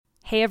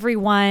Hey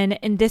everyone,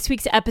 in this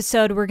week's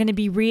episode, we're going to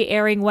be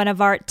re-airing one of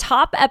our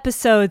top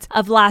episodes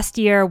of last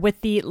year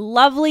with the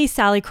lovely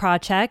Sallie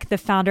Krawcheck, the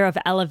founder of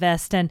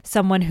Ellevest and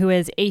someone who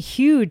is a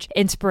huge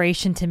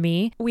inspiration to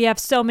me. We have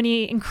so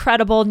many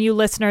incredible new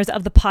listeners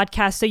of the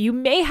podcast, so you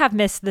may have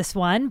missed this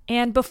one.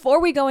 And before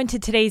we go into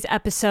today's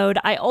episode,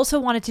 I also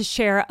wanted to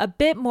share a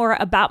bit more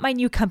about my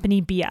new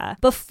company, Bia.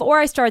 Before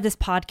I started this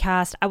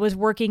podcast, I was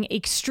working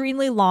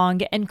extremely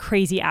long and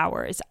crazy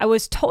hours. I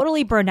was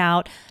totally burnt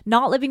out,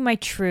 not living my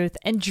truth,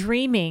 and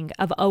dreaming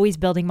of always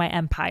building my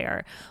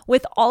empire.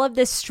 With all of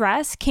this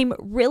stress came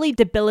really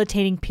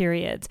debilitating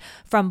periods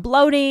from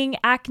bloating,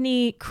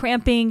 acne,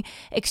 cramping,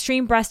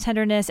 extreme breast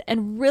tenderness,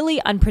 and really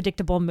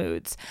unpredictable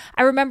moods.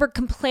 I remember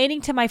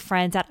complaining to my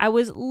friends that I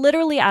was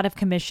literally out of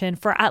commission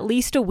for at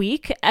least a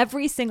week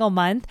every single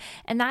month,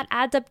 and that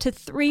adds up to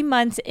 3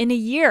 months in a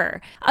year.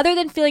 Other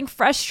than feeling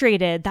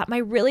frustrated that my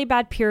really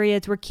bad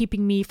periods were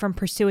keeping me from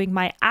pursuing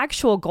my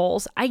actual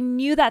goals, I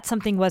knew that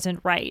something wasn't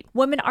right.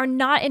 Women are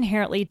not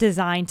inherently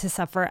designed to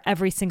suffer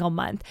every single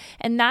month.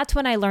 And that's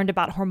when I learned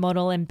about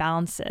hormonal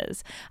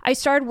imbalances. I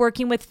started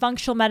working with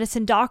functional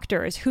medicine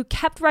doctors who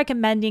kept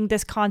recommending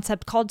this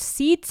concept called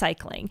seed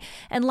cycling.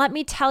 And let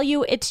me tell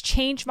you, it's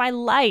changed my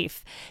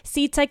life.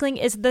 Seed cycling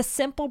is the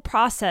simple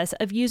process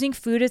of using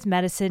food as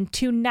medicine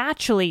to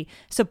naturally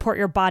support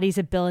your body's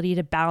ability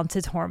to balance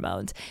its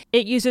hormones.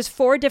 It uses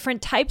 4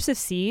 different types of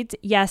seeds,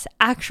 yes,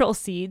 actual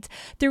seeds,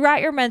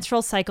 throughout your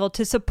menstrual cycle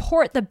to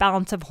support the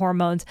balance of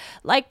hormones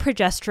like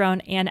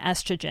progesterone and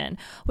estrogen.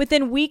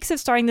 Within weeks of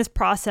starting this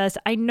process,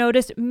 I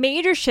noticed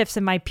major shifts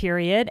in my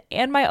period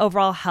and my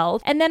overall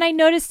health. And then I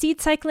noticed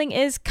seed cycling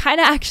is kind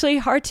of actually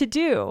hard to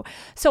do.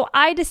 So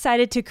I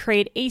decided to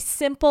create a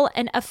simple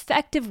and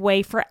effective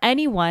way for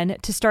anyone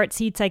to start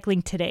seed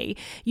cycling today,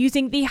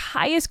 using the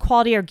highest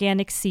quality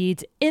organic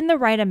seeds in the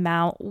right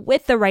amount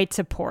with the right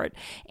support.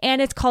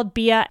 And it's called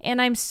Bia, and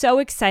I'm so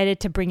excited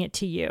to bring it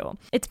to you.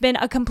 It's been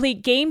a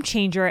complete game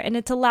changer, and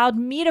it's allowed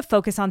me to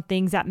focus on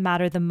things that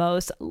matter the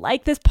most,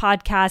 like this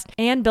podcast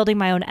and building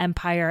my own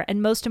empire.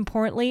 And most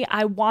importantly,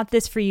 I want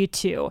this for you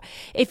too.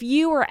 If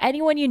you or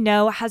anyone you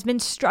know has been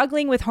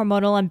struggling with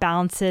hormonal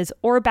imbalances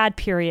or bad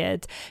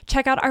periods,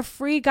 check out our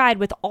free guide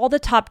with all the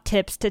top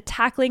tips to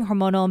tackling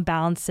hormonal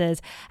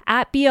imbalances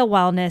at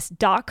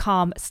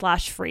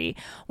biawellness.com/free.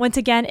 Once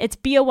again, it's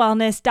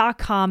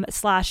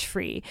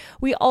biawellness.com/free.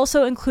 We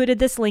also included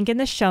this link in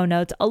the show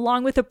notes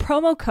along with a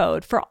promo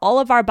code for all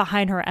of our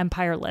Behind Her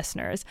Empire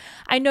listeners.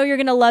 I know you're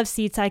going to love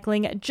seed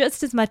cycling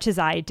just as much as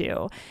I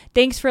do.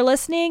 Thanks for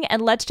listening,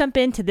 and let's jump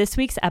into this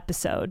week's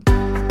episode.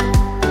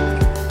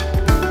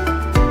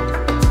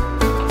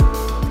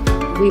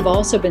 We've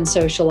also been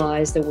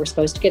socialized that we're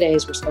supposed to get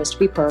A's, we're supposed to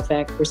be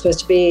perfect, we're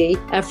supposed to be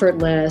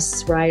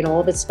effortless, right?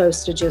 All that's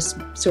supposed to just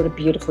sort of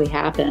beautifully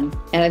happen.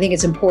 And I think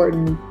it's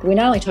important that we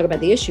not only talk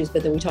about the issues,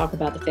 but that we talk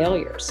about the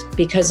failures.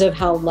 Because of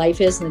how life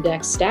is in the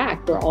deck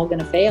stacked, we're all going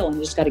to fail, and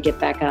you just got to get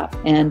back up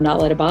and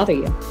not let it bother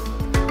you.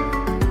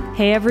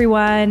 Hey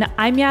everyone,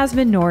 I'm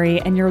Yasmin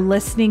Nouri, and you're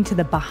listening to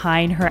the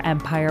Behind Her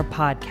Empire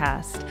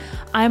podcast.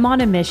 I'm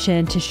on a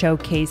mission to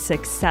showcase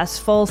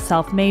successful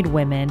self-made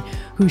women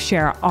who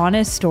share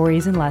honest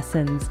stories and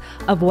lessons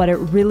of what it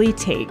really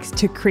takes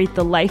to create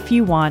the life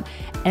you want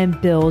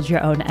and build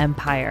your own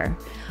empire.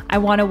 I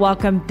want to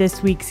welcome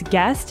this week's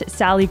guest,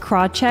 Sallie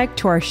Krawcheck,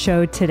 to our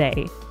show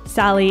today.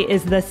 Sallie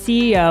is the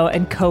CEO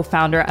and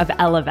co-founder of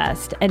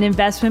Ellevest, an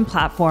investment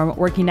platform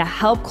working to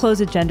help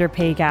close a gender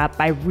pay gap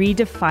by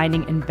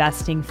redefining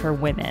investing for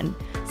women.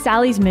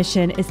 Sallie's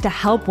mission is to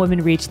help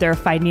women reach their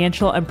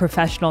financial and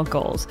professional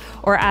goals,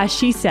 or as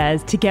she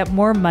says, to get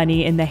more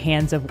money in the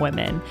hands of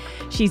women.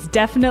 She's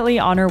definitely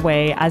on her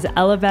way, as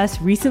Ellevest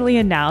recently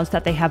announced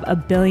that they have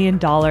 $1 billion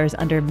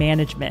under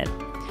management.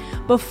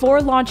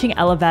 Before launching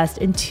Ellevest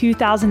in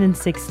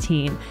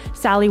 2016,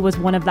 Sallie was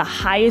one of the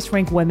highest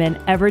ranked women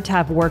ever to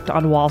have worked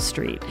on Wall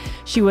Street.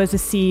 She was the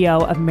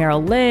CEO of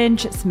Merrill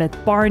Lynch, Smith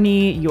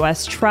Barney,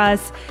 US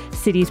Trust,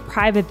 Citi's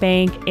Private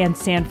Bank, and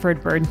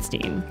Sanford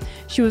Bernstein.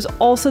 She was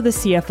also the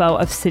CFO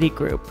of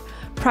Citigroup.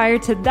 Prior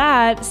to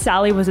that,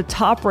 Sallie was a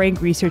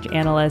top-ranked research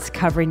analyst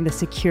covering the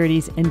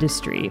securities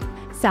industry.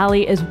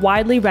 Sallie is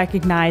widely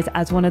recognized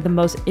as one of the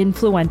most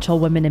influential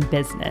women in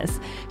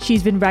business.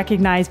 She's been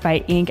recognized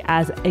by Inc.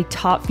 as a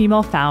top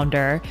female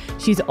founder.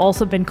 She's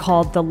also been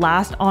called the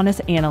last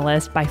honest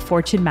analyst by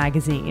Fortune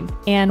magazine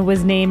and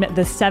was named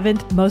the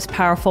 7th most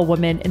powerful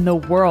woman in the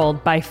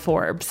world by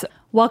Forbes.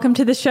 Welcome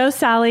to the show,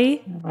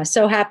 Sallie. I'm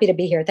so happy to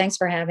be here. Thanks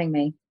for having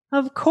me.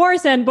 Of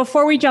course. And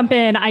before we jump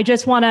in, I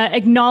just want to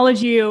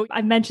acknowledge you.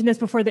 I mentioned this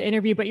before the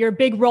interview, but you're a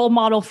big role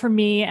model for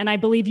me. And I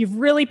believe you've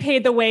really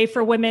paved the way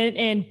for women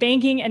in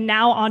banking and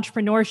now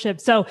entrepreneurship.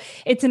 So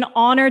it's an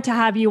honor to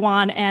have you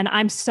on. And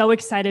I'm so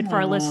excited for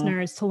our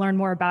listeners to learn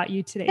more about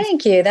you today.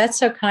 Thank you. That's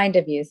so kind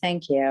of you.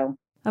 Thank you.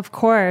 Of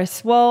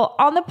course. Well,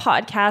 on the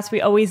podcast,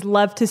 we always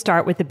love to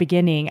start with the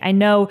beginning. I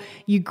know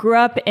you grew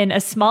up in a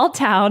small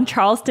town,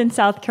 Charleston,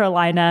 South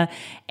Carolina,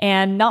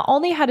 and not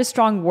only had a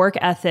strong work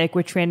ethic,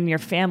 which ran in your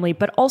family,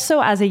 but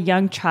also as a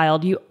young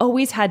child, you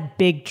always had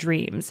big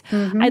dreams.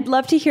 Mm-hmm. I'd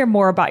love to hear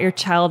more about your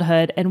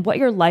childhood and what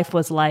your life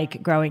was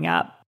like growing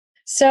up.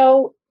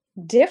 So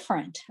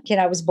different.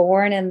 I was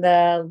born in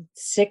the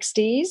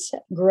 60s,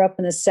 grew up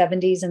in the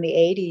 70s and the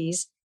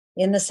 80s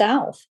in the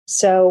South.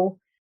 So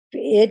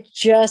it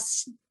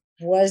just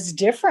was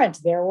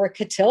different. There were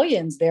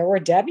cotillions, there were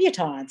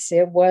debutantes.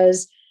 It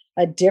was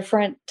a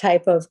different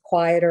type of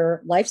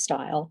quieter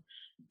lifestyle.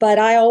 But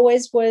I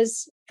always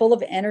was full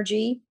of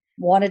energy,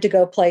 wanted to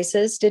go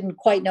places, didn't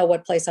quite know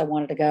what place I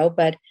wanted to go,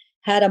 but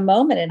had a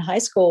moment in high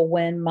school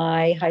when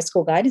my high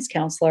school guidance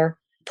counselor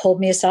pulled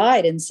me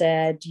aside and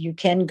said, you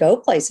can go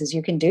places,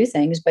 you can do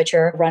things, but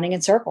you're running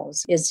in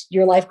circles. Is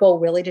your life goal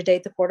really to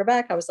date the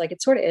quarterback? I was like,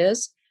 it sort of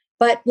is,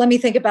 but let me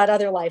think about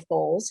other life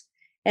goals.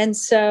 And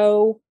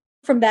so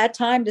from that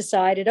time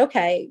decided,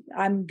 okay,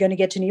 I'm going to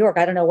get to New York.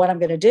 I don't know what I'm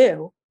going to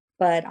do,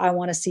 but I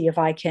want to see if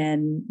I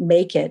can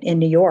make it in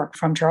New York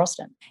from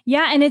Charleston.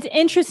 Yeah. And it's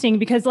interesting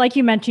because like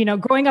you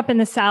mentioned, growing up in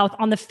the South,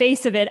 on the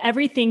face of it,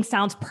 everything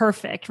sounds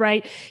perfect,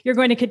 right? You're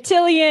going to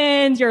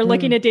cotillions, you're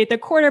looking to date the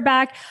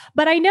quarterback,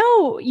 but I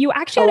know you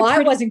actually I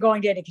wasn't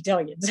going to any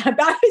cotillions.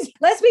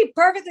 Let's be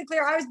perfectly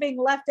clear. I was being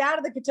left out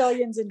of the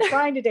cotillions and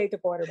trying to date the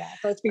quarterback.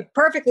 Let's be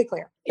perfectly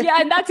clear. Yeah.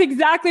 And that's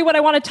exactly what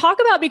I want to talk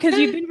about because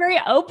you've been very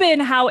open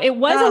how it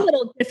was a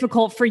little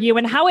difficult for you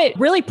and how it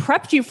really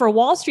prepped you for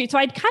Wall Street. So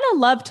I'd kind of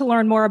love to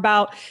learn more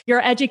about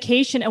your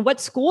education and what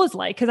school is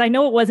like, because I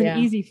know it wasn't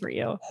easy for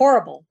you.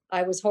 Horrible.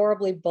 I was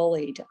horribly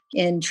bullied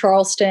in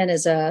Charleston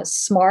as a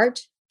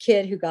smart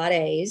kid who got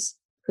A's,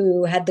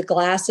 who had the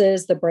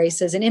glasses, the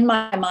braces. And in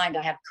my mind,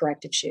 I have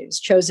corrective shoes,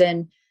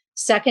 chosen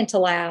second to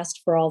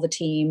last for all the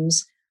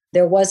teams.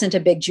 There wasn't a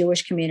big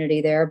Jewish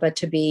community there, but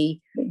to be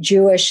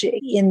Jewish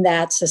in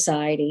that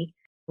society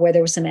where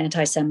there was some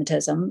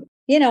anti-Semitism,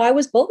 I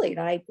was bullied.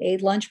 I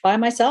ate lunch by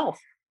myself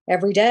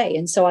every day.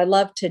 And so I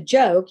loved to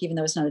joke, even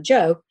though it's not a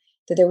joke,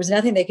 that there was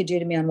nothing they could do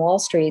to me on Wall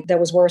Street that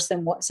was worse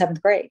than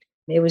seventh grade.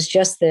 It was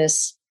just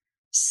this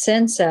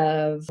sense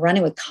of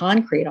running with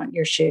concrete on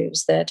your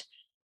shoes that,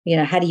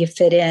 how do you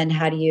fit in?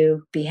 How do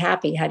you be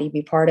happy? How do you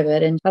be part of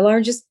it? And I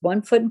learned just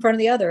one foot in front of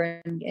the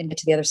other and get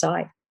to the other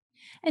side.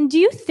 And do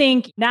you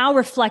think, now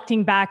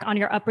reflecting back on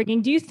your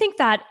upbringing, do you think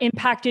that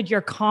impacted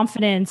your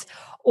confidence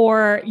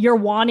or your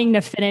wanting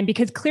to fit in?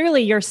 Because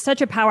clearly you're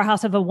such a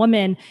powerhouse of a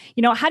woman.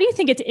 How do you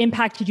think it's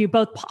impacted you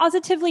both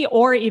positively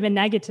or even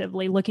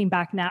negatively looking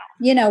back now?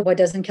 What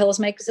doesn't kill us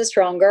makes us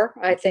stronger.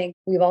 I think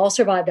we've all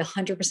survived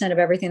 100% of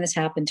everything that's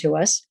happened to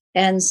us.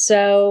 And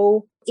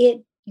so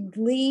it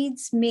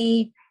leads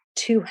me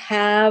to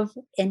have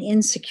an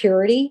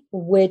insecurity,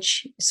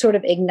 which sort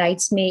of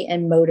ignites me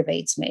and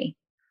motivates me.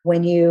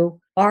 When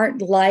you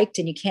aren't liked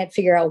and you can't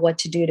figure out what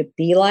to do to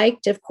be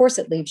liked, of course,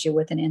 it leaves you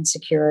with an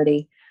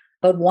insecurity,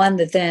 but one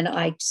that then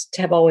I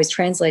have always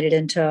translated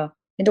into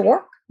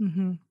work.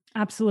 Mm-hmm.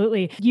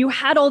 Absolutely. You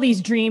had all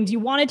these dreams, you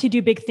wanted to do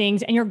big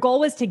things, and your goal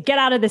was to get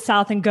out of the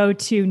South and go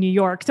to New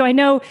York. So I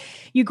know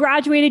you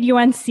graduated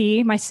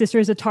UNC. My sister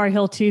is a Tar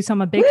Heel too, so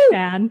I'm a big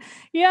fan.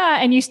 Yeah.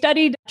 And you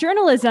studied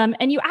journalism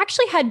and you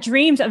actually had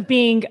dreams of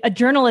being a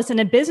journalist and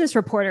a business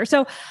reporter.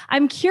 So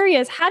I'm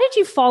curious, how did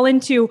you fall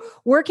into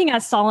working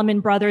at Salomon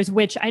Brothers,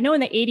 which I know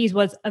in the 80s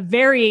was a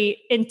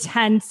very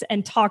intense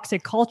and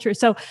toxic culture.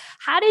 So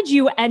how did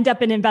you end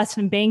up in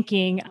investment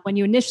banking when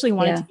you initially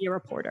wanted to be a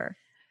reporter?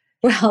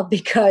 Well,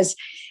 because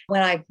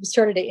when I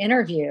started to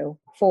interview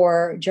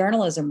for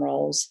journalism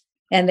roles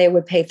and they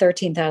would pay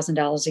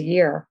 $13,000 a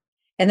year.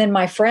 And then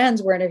my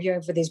friends were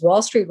interviewing for these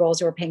Wall Street roles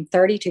who were paying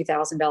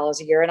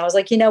 $32,000 a year. And I was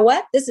like, you know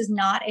what? This is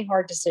not a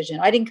hard decision.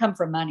 I didn't come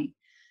from money.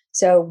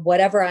 So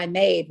whatever I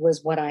made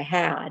was what I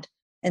had.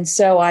 And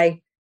so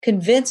I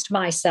convinced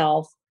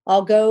myself,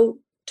 I'll go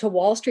to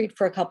Wall Street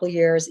for a couple of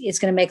years. It's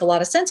going to make a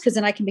lot of sense because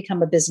then I can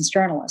become a business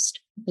journalist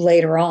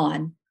later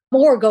on,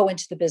 or go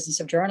into the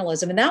business of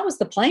journalism. And that was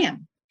the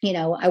plan.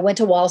 I went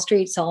to Wall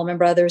Street, Salomon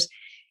Brothers.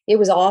 It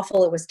was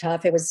awful. It was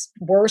tough. It was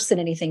worse than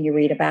anything you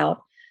read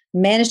about.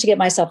 Managed to get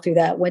myself through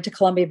that. Went to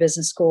Columbia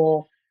Business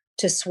School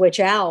to switch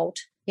out,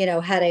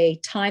 had a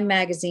Time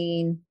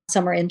magazine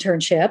summer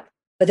internship,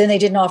 but then they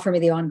didn't offer me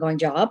the ongoing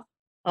job.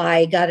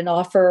 I got an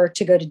offer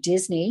to go to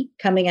Disney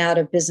coming out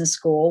of business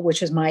school,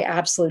 which was my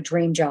absolute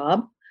dream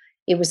job.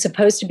 It was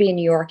supposed to be in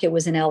New York. It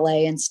was in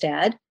LA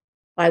instead.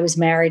 I was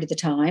married at the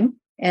time.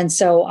 And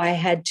so I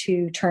had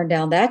to turn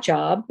down that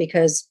job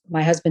because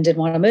my husband didn't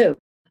want to move.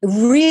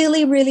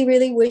 Really, really,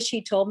 really wish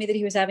he told me that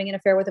he was having an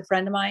affair with a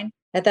friend of mine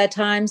at that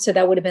time. So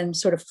that would have been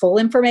sort of full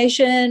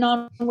information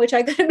on which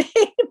I could have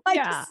made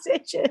my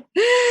decision.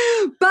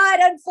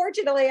 But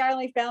unfortunately, I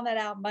only found that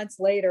out months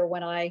later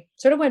when I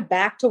sort of went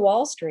back to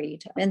Wall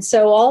Street. And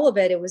so all of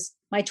it was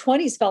my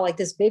 20s felt like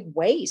this big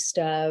waste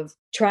of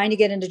trying to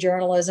get into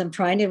journalism,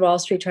 trying to Wall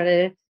Street,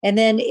 and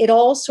then it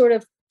all sort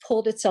of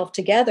pulled itself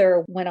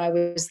together when I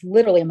was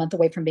literally a month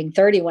away from being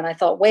 30, when I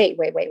thought, wait.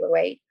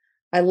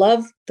 I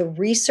love the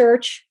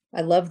research.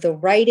 I love the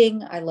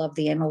writing. I love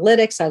the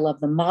analytics. I love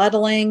the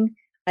modeling.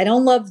 I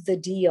don't love the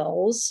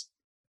deals.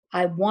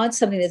 I want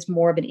something that's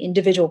more of an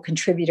individual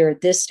contributor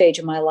at this stage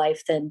of my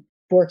life than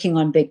working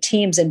on big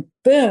teams. And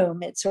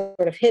boom, it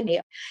sort of hit me.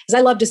 As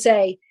I love to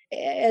say,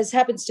 as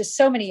happens to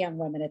so many young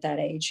women at that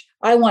age,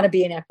 I want to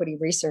be an equity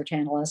research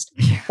analyst.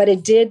 But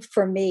it did,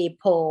 for me,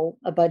 pull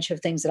a bunch of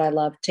things that I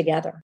love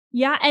together.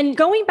 Yeah. And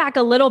going back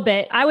a little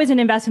bit, I was in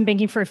investment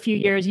banking for a few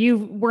years.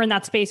 You were in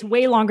that space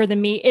way longer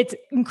than me. It's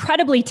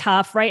incredibly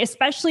tough, right?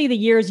 Especially the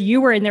years you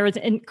were in there was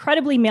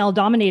incredibly male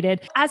dominated.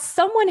 As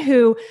someone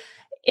who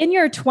in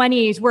your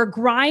 20s were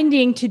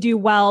grinding to do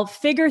well,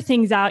 figure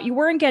things out, you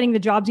weren't getting the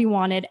jobs you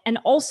wanted. And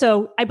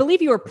also, I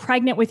believe you were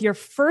pregnant with your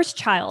first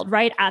child,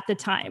 right, at the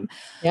time.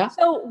 Yeah.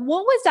 So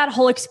what was that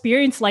whole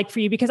experience like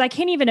for you? Because I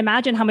can't even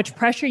imagine how much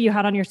pressure you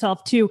had on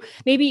yourself to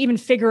maybe even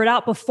figure it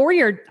out before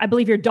I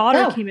believe your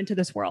daughter came into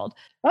this world.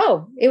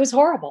 Oh, it was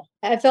horrible.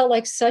 I felt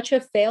like such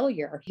a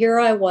failure. Here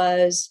I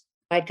was,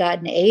 I'd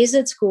gotten A's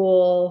at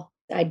school.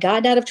 I'd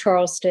gotten out of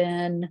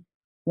Charleston,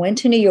 went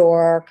to New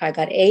York. I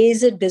got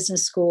A's at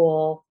business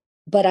school,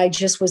 but I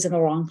just was in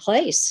the wrong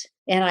place.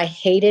 And I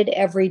hated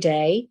every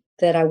day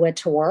that I went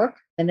to work.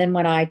 And then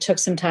when I took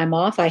some time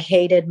off, I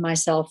hated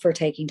myself for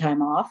taking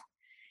time off.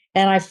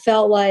 And I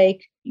felt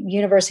like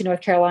University of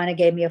North Carolina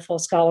gave me a full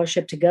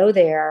scholarship to go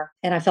there.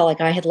 And I felt like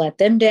I had let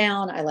them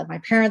down. I let my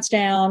parents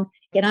down.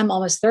 And I'm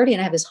almost 30 and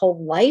I have this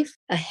whole life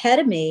ahead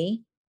of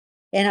me.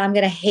 And I'm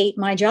going to hate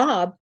my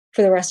job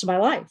for the rest of my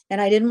life.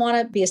 And I didn't want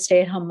to be a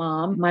stay-at-home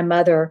mom. My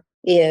mother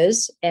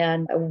is,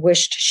 and I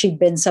wished she'd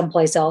been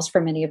someplace else for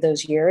many of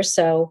those years.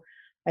 So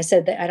I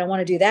said that I don't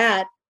want to do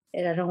that.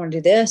 And I don't want to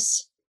do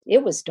this.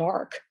 It was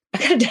dark. I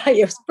got to tell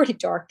you, it was pretty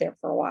dark there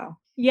for a while.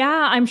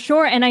 Yeah, I'm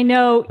sure. And I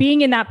know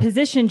being in that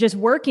position, just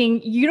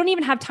working, you don't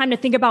even have time to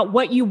think about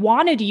what you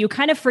want to do. You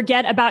kind of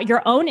forget about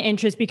your own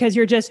interests because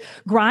you're just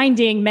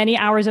grinding many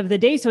hours of the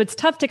day. So it's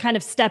tough to kind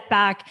of step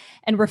back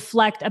and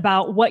reflect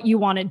about what you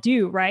want to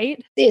do,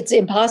 right? It's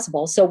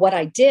impossible. So what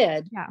I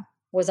did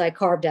was I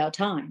carved out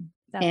time.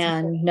 That's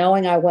important.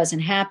 Knowing I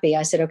wasn't happy,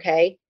 I said,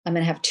 okay, I'm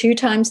going to have 2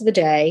 times of the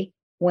day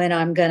when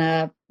I'm going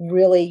to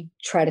really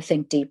try to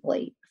think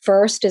deeply.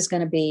 First is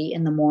going to be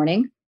in the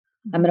morning.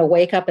 I'm going to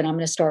wake up and I'm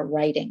going to start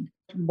writing.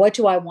 What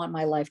do I want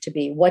my life to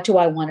be? What do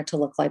I want it to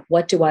look like?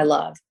 What do I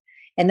love?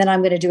 And then I'm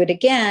going to do it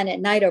again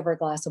at night over a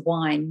glass of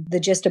wine. The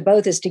gist of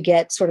both is to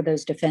get sort of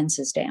those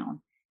defenses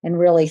down and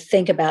really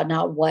think about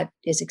not what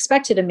is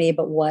expected of me,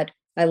 but what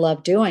I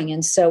love doing.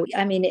 And so,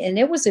 I mean, and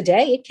it was a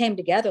day, it came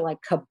together like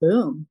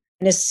kaboom.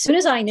 And as soon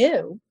as I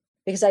knew,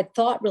 because I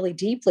thought really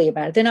deeply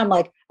about it, then I'm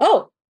like,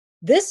 oh,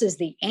 this is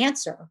the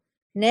answer.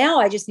 Now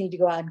I just need to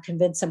go out and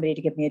convince somebody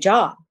to give me a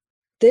job.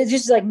 There's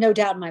just like no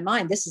doubt in my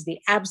mind, this is the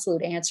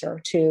absolute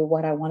answer to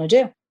what I want to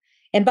do.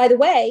 And by the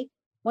way,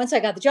 once I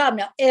got the job,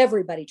 now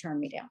everybody turned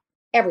me down.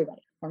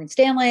 Everybody. Morgan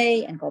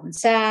Stanley and Goldman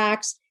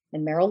Sachs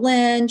and Merrill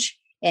Lynch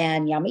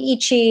and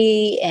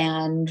Yamaichi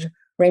and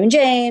Raymond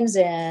James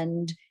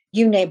and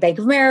you name Bank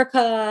of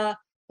America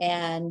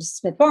and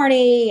Smith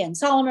Barney and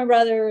Solomon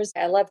Brothers.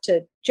 I love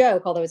to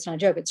joke, although it's not a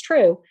joke, it's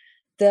true.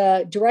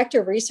 The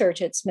director of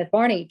research at Smith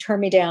Barney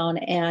turned me down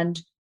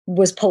and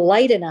was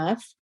polite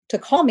enough to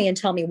call me and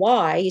tell me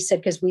why. He said,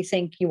 because we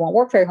think you won't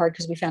work very hard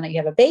because we found out you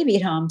have a baby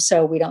at home.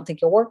 So we don't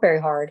think you'll work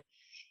very hard.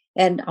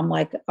 And I'm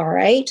like, all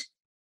right.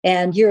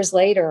 And years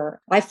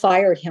later, I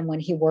fired him when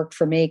he worked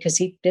for me because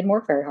he didn't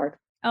work very hard.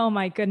 Oh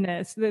my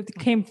goodness. It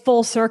came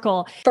full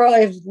circle.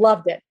 I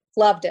loved it.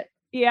 Loved it.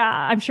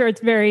 Yeah, I'm sure it's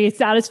very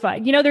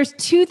satisfying. You know, there's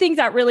 2 things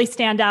that really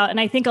stand out. And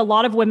I think a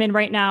lot of women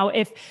right now,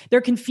 if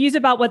they're confused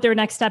about what their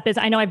next step is,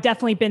 I know I've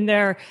definitely been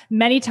there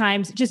many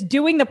times, just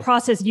doing the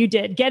process you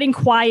did, getting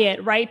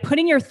quiet, right?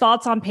 Putting your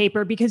thoughts on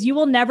paper, because you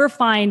will never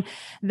find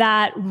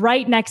that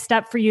right next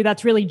step for you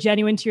that's really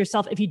genuine to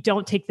yourself if you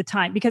don't take the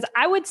time. Because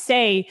I would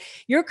say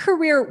your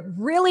career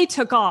really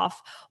took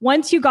off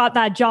once you got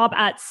that job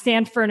at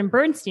Sanford and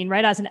Bernstein,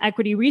 right? As an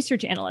equity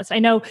research analyst. I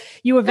know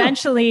you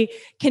eventually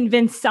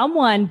convinced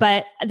someone,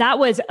 but that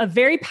was a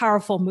very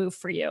powerful move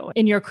for you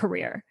in your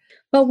career.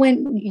 But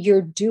when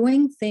you're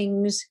doing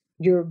things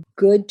you're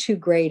good to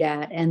great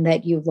at and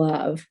that you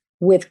love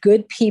with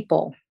good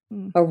people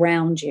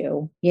around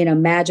you, you know,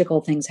 magical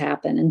things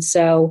happen. And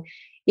so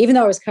even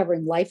though I was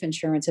covering life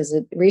insurance as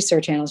a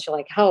research analyst, you're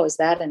like, how is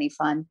that any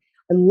fun?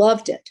 I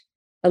loved it.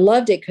 I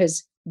loved it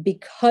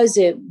because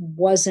it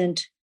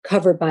wasn't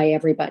covered by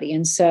everybody.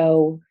 And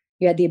so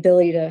you had the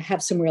ability to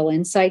have some real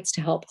insights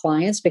to help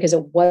clients because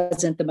it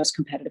wasn't the most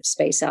competitive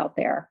space out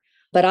there.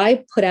 But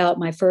I put out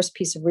my first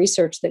piece of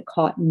research that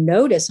caught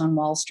notice on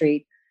Wall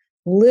Street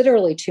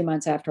literally 2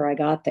 months after I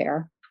got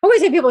there. I always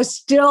say people are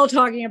still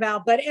talking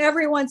about, but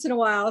every once in a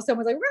while,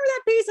 someone's like, remember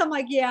that piece? I'm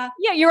like, yeah.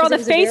 Yeah, you're on the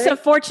face of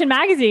Fortune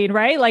magazine,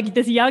 right? Like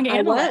this young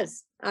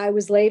analyst. I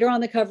was later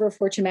on the cover of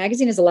Fortune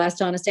magazine as the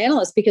last honest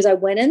analyst because I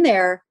went in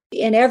there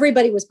and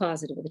everybody was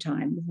positive at the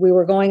time. We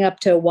were going up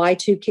to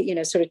Y2K, you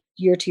know, sort of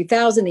year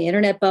 2000, the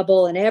internet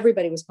bubble, and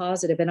everybody was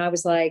positive. And I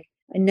was like,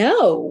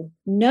 no,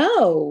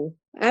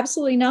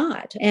 absolutely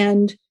not.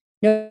 And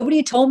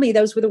Nobody told me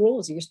those were the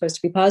rules. You're supposed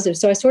to be positive.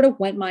 So I sort of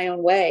went my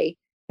own way.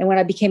 And when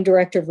I became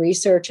director of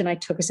research and I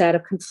took us out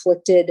of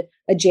conflicted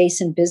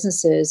adjacent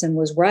businesses and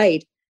was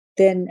right,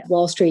 then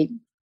Wall Street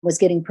was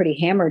getting pretty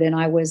hammered. And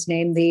I was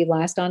named the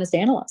last honest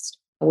analyst,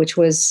 which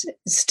was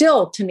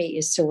still to me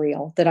is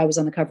surreal that I was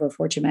on the cover of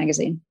Fortune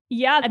magazine.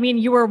 Yeah. I mean,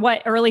 you were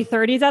what, early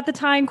 30s at the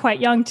time, quite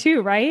young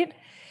too, right?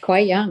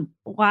 Quite young.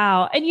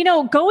 Wow. And,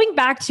 going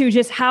back to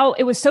just how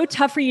it was so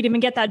tough for you to even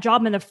get that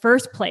job in the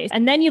first place.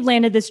 And then you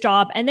landed this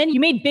job and then you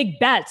made big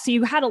bets. So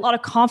you had a lot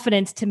of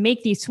confidence to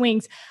make these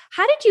swings.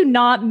 How did you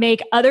not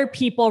make other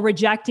people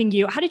rejecting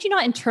you? How did you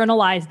not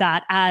internalize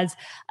that as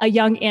a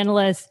young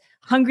analyst,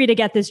 hungry to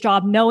get this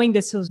job, knowing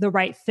this was the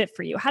right fit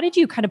for you? How did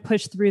you kind of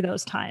push through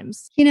those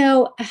times?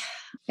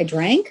 I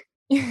drank.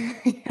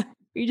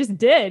 You just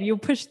did. You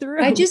pushed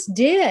through. I just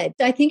did.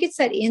 I think it's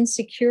that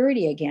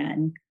insecurity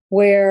again,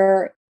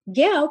 where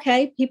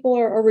okay, people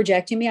are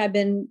rejecting me. I've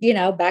been,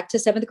 back to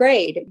seventh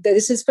grade.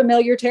 This is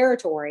familiar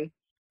territory.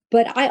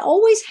 But I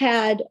always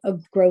had a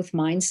growth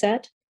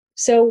mindset.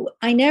 So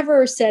I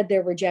never said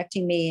they're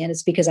rejecting me and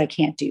it's because I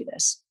can't do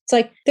this. It's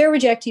like they're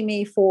rejecting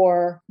me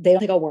for they don't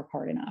think I'll work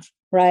hard enough,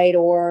 right?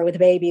 Or with a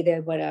baby,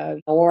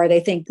 or they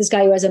think this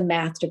guy who has a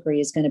math degree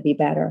is going to be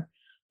better.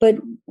 But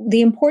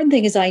the important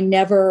thing is I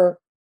don't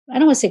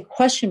want to say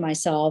question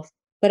myself,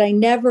 but I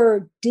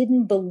never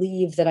didn't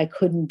believe that I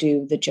couldn't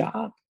do the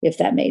job, if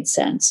that made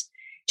sense.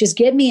 Just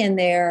get me in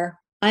there.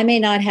 I may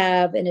not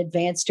have an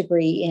advanced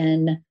degree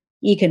in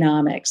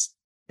economics,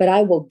 but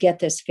I will get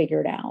this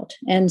figured out.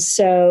 And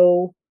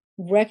so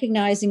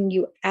recognizing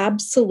you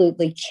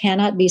absolutely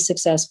cannot be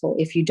successful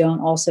if you don't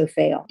also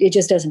fail. It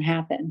just doesn't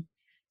happen.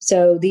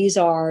 So these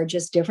are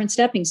just different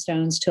stepping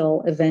stones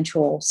till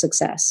eventual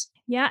success.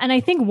 Yeah. And I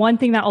think one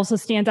thing that also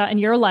stands out in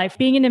your life,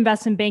 being in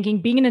investment banking,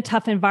 being in a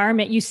tough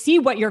environment, you see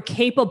what you're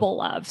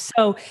capable of.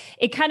 So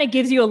it kind of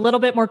gives you a little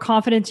bit more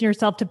confidence in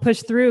yourself to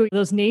push through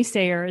those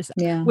naysayers,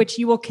 which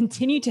you will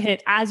continue to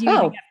hit as you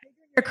get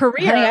your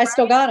career. Honey, I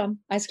still got them.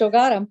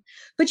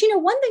 But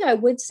one thing I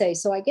would say,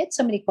 so I get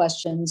so many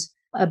questions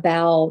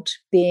about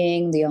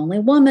being the only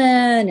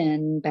woman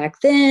and back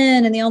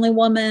then and the only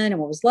woman and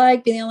what it was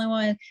like being the only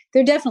one.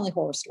 They're definitely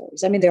horror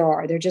stories. I mean,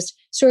 they're just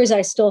stories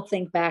I still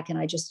think back and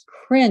I just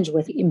cringe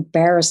with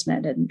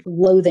embarrassment and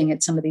loathing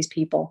at some of these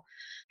people.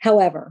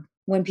 However,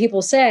 when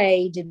people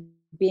say, did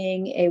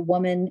being a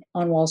woman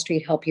on Wall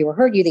Street help you or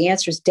hurt you? The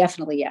answer is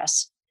definitely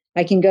yes.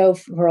 I can go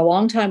for a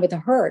long time with a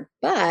hurt,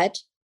 but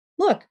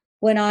look,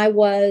 when I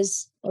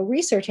was a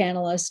research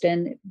analyst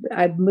and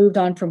I moved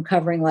on from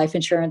covering life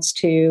insurance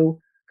to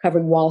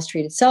covering Wall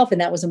Street itself, and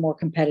that was a more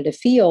competitive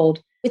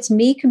field, it's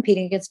me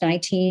competing against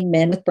 19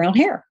 men with brown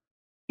hair.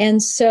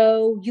 And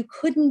so you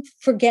couldn't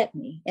forget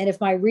me. And if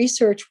my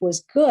research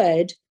was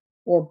good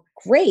or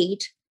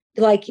great,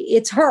 like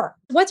it's her.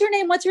 What's her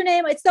name?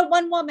 It's the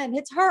one woman.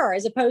 It's her,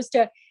 as opposed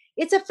to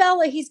it's a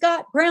fella. He's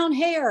got brown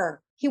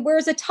hair. He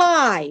wears a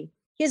tie.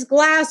 He has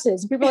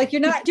glasses. People are like,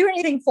 you're not doing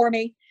anything for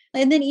me.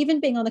 And then even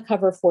being on the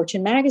cover of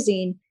Fortune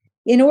magazine,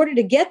 in order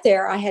to get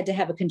there, I had to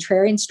have a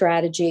contrarian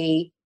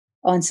strategy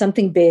on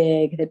something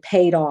big that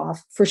paid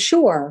off for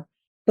sure.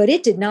 But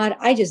it did not,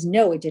 I just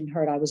know it didn't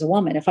hurt. I was a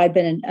woman. If I'd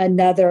been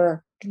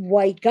another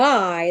white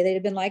guy, they'd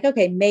have been like,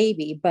 okay,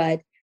 maybe, but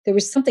there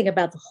was something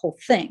about the whole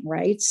thing,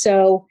 right?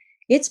 So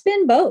it's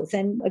been both.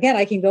 And again,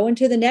 I can go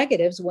into the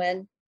negatives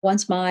when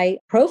once my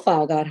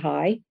profile got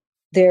high,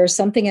 there's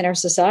something in our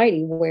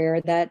society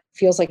where that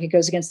feels like it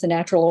goes against the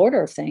natural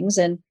order of things.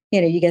 And,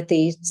 you get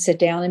the sit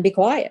down and be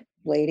quiet,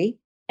 lady.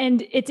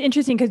 And it's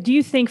interesting because do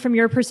you think from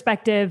your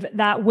perspective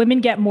that women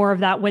get more of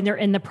that when they're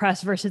in the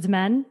press versus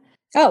men?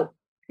 Oh,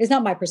 it's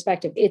not my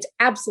perspective. It's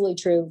absolutely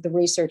true. The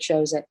research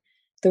shows it.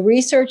 The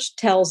research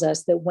tells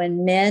us that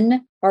when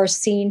men are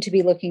seen to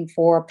be looking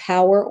for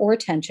power or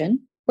attention,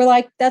 we're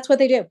like, that's what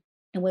they do.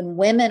 And when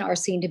women are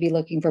seen to be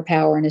looking for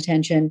power and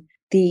attention,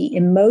 the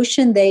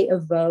emotion they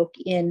evoke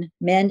in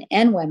men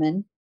and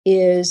women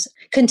is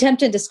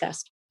contempt and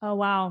disgust. Oh,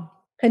 wow.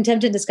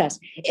 Contempt and disgust.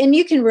 And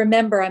you can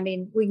remember,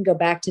 we can go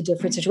back to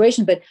different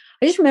situations, but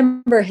I just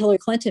remember Hillary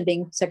Clinton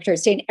being Secretary of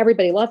State and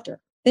everybody loved her.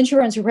 Then she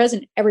runs for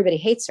president, everybody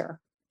hates her.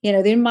 They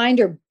didn't mind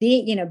her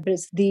being, but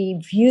it's the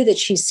view that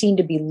she's seen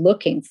to be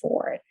looking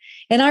for it.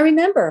 And I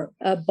remember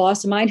a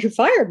boss of mine who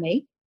fired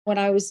me when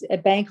I was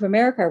at Bank of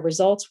America. Our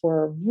results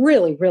were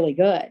really, really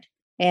good.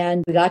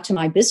 And we got to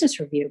my business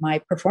review, my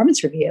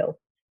performance review,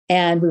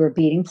 and we were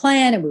beating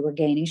plan and we were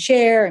gaining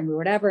share and we were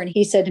whatever. And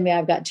he said to me,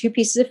 I've got 2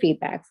 pieces of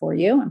feedback for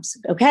you. I'm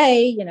like,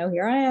 okay,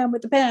 here I am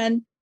with the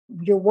pen.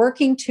 You're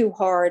working too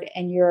hard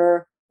and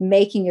you're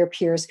making your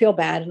peers feel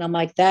bad. And I'm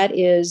like, that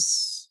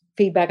is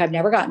feedback I've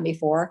never gotten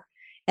before.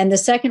 And the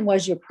second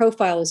was your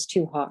profile is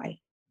too high.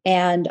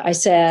 And I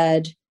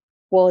said,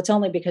 well, it's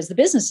only because the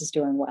business is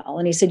doing well.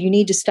 And he said, you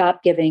need to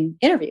stop giving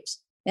interviews.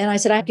 And I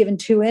said, I've given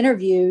 2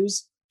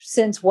 interviews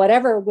since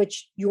whatever,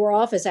 which your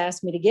office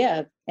asked me to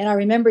give. And I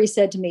remember he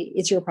said to me,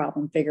 it's your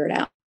problem, figure it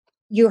out.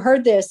 You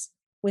heard this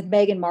with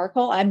Meghan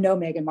Markle. I'm no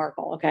Meghan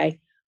Markle, okay?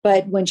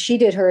 But when she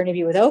did her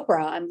interview with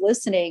Oprah, I'm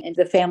listening and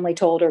the family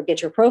told her,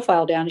 get your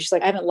profile down. And she's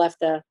like, I haven't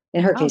left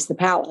in her case, the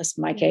palace,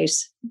 in my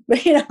case,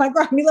 my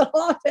grimy little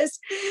office.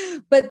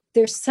 But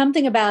there's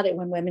something about it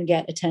when women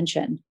get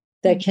attention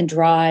that can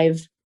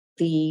drive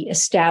the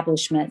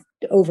establishment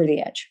over the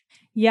edge.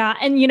 Yeah.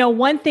 And,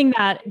 one thing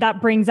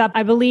that brings up,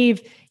 I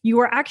believe you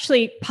were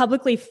actually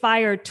publicly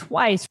fired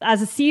twice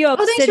as a CEO of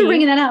Oh, thanks for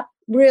bringing that up.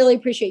 Really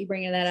appreciate you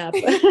bringing that up.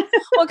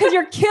 Well, because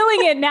you're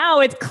killing it now.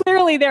 It's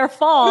clearly their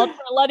fault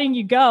for letting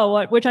you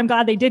go, which I'm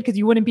glad they did because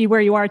you wouldn't be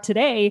where you are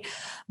today.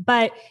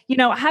 But,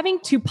 having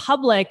two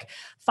public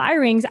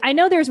firings, I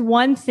know there's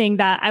one thing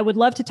that I would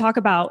love to talk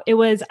about. It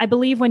was, I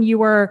believe, when you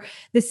were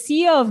the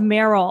CEO of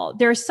Merrill,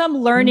 there's some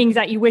learnings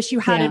that you wish you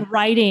had in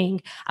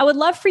writing. I would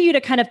love for you to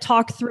kind of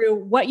talk through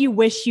what you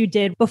wish you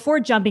did before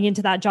jumping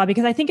into that job,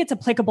 because I think it's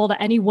applicable to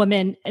any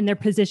woman in their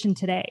position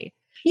today.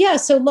 Yeah.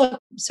 So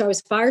I was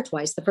fired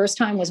twice. The first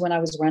time was when I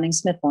was running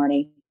Smith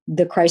Barney,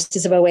 the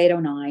crisis of 08,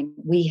 09.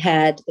 We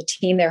had a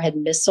team there had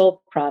missold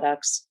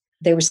products.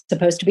 They were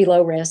supposed to be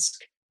low risk.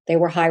 They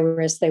were high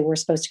risk. They were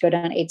supposed to go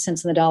down 8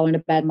 cents in the dollar in a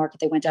bad market.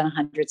 They went down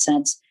 100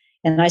 cents.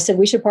 And I said,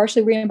 we should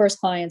partially reimburse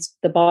clients.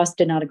 The boss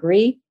did not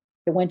agree.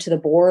 It went to the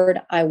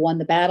board. I won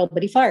the battle,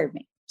 but he fired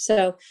me.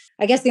 So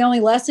I guess the only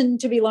lesson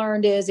to be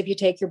learned is if you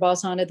take your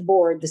boss on at the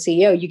board, the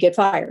CEO, you get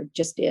fired.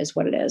 Just is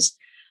what it is.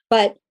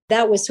 But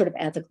that was sort of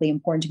ethically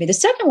important to me. The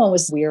second one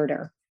was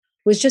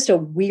just a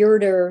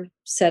weirder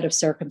set of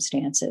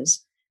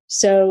circumstances.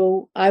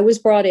 So I was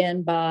brought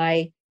in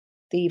by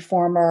the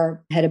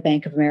former head of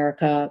Bank of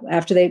America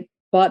after they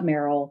bought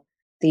Merrill.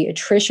 The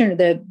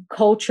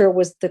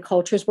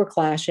cultures were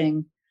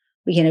clashing.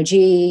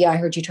 Gee, I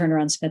heard you turn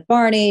around Smith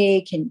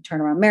Barney, can you turn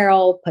around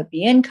Merrill, put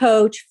me in,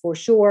 coach, for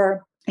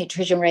sure. The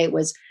attrition rate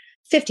was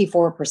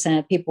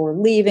 54%. People were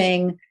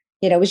leaving.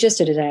 It was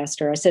just a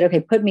disaster. I said, okay,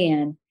 put me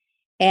in.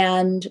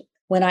 And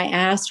when I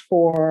asked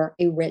for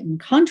a written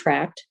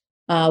contract,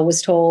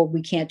 was told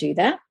we can't do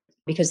that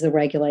because of the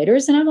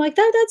regulators. And I'm like,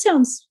 that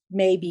sounds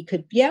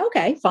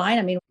okay, fine.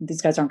 I mean,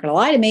 these guys aren't going to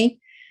lie to me.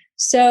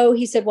 So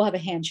he said, we'll have a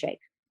handshake.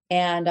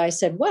 And I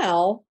said,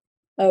 well,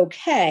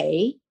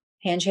 okay,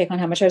 handshake on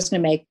how much I was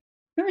going to make. I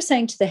remember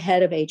saying to the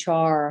head of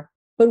HR,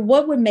 but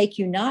what would make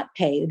you not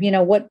pay?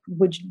 What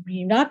would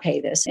you not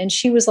pay this? And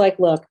she was like,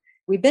 look,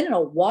 we've been in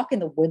a walk in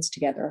the woods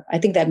together. I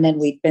think that meant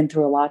we'd been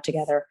through a lot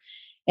together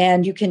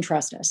and you can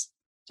trust us.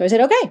 So I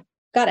said, okay,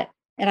 got it.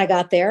 And I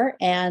got there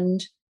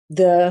and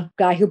the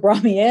guy who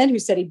brought me in, who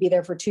said he'd be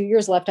there for 2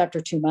 years, left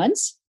after 2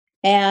 months.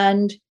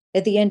 And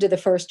at the end of the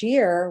first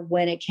year,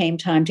 when it came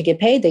time to get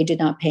paid, they did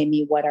not pay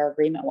me what our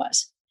agreement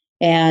was.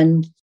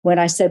 And when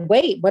I said,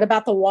 wait, what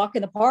about the walk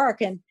in the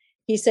park? And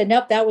he said,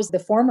 nope, that was the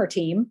former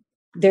team.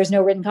 There's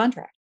no written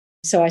contract.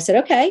 So I said,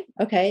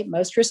 okay,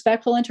 most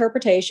respectful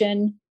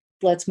interpretation.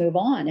 Let's move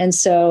on. And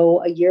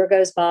so a year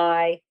goes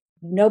by.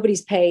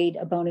 Nobody's paid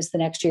a bonus the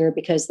next year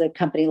because the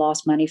company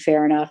lost money.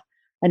 Fair enough.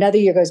 Another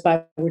year goes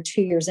by. We're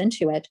 2 years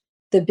into it.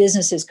 The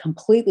business is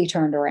completely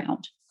turned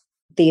around.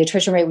 The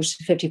attrition rate, which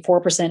is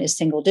 54%, is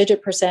single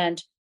digit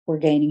percent. We're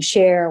gaining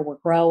share. We're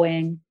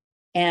growing.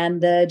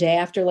 And the day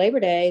after Labor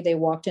Day, they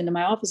walked into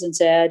my office and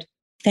said,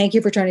 thank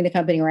you for turning the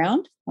company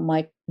around. I'm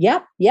like,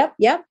 yep.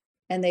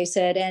 And they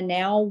said, and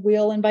now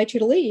we'll invite you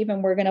to leave.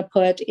 And we're going to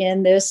put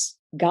in this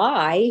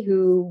guy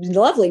who's a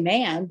lovely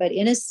man, but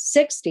in his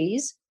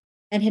 60s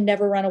and had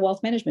never run a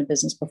wealth management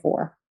business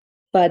before.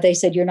 But they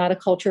said, you're not a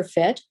culture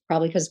fit,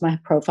 probably because my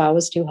profile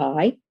was too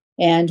high.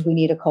 And we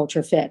need a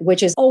culture fit,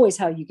 which is always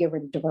how you get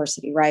rid of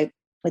diversity, right?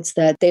 It's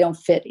that they don't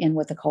fit in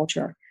with the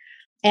culture.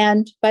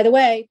 And by the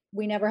way,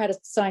 we never had a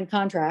signed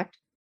contract.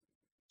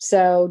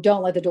 So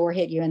don't let the door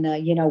hit you in the,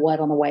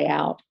 on the way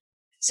out.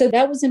 So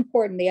that was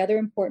important. The other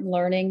important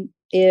learning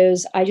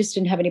is I just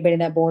didn't have anybody in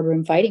that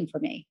boardroom fighting for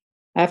me.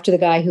 After the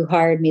guy who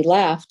hired me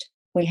left,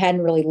 we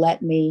hadn't really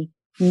let me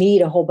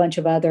meet a whole bunch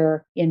of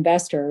other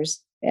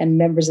investors and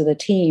members of the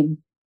team.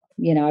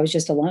 I was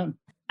just alone.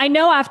 I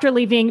know after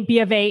leaving B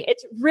of A,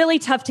 it's really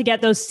tough to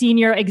get those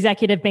senior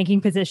executive banking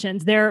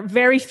positions. There are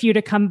very few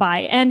to come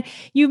by. And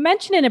you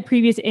mentioned in a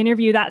previous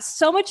interview that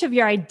so much of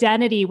your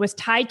identity was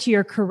tied to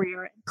your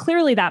career,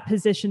 clearly that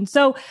position.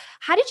 So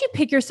how did you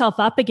pick yourself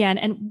up again?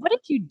 And what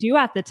did you do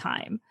at the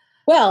time?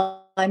 Well,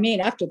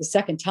 after the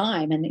second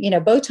time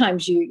and, both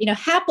times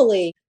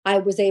happily, I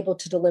was able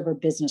to deliver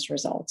business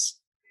results.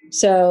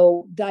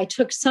 So I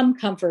took some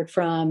comfort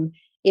from,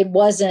 it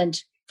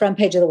wasn't front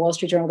page of the Wall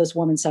Street Journal, this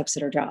woman sucks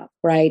at her job,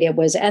 right? It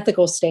was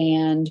ethical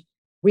stand,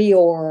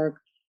 reorg,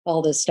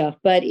 all this stuff,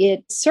 but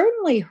it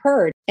certainly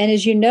hurt. And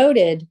as you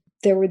noted,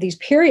 there were these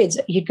periods,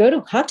 you'd go to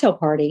a cocktail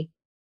party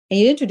and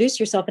you'd introduce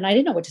yourself and I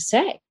didn't know what to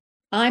say.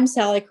 I'm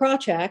Sallie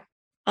Krawcheck.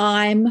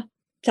 I'm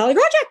Sallie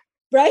Krawcheck,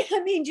 right?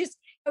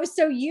 I was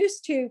so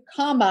used to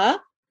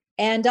comma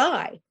and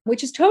I,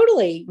 which is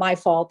totally my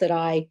fault that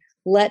I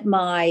let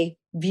my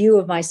view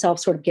of myself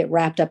sort of get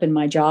wrapped up in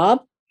my job.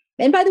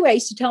 And by the way, I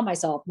used to tell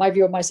myself, my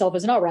view of myself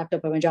is not wrapped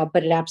up in my job,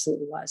 but it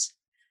absolutely was.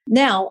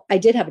 Now, I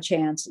did have a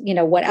chance.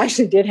 What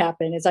actually did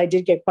happen is I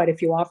did get quite a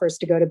few offers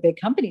to go to big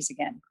companies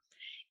again.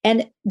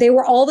 And they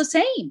were all the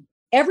same.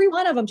 every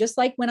one of them, just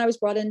like when I was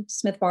brought in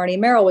Smith Barney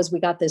and Merrill, was we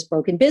got this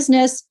broken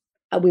business.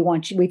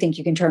 We think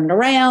you can turn it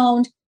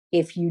around.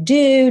 If you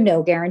do,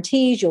 no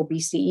guarantees, you'll be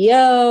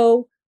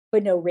CEO,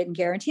 but no written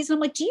guarantees. And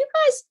I'm like, do you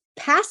guys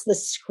pass the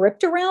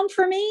script around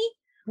for me?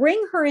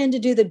 Bring her in to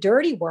do the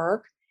dirty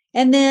work.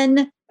 And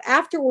then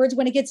afterwards,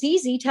 when it gets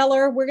easy, tell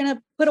her we're going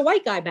to put a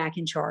white guy back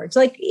in charge.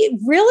 Like,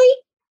 really?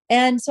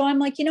 And so I'm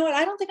like, you know what?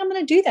 I don't think I'm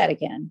going to do that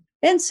again.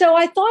 And so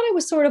I thought I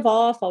was sort of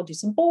off. I'll do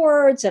some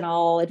boards and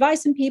I'll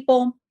advise some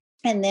people.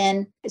 And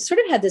then I sort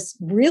of had this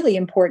really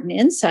important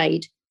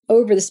insight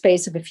over the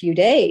space of a few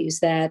days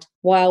that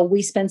while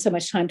we spend so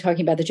much time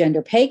talking about the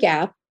gender pay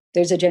gap,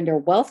 there's a gender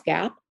wealth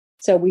gap.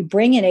 So we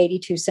bring in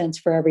 82 cents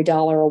for every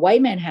dollar a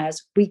white man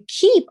has. We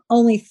keep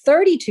only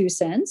 32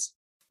 cents,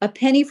 a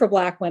penny for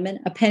Black women,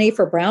 a penny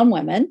for brown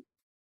women.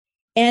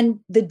 And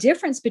the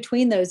difference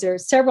between those, there are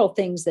several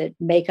things that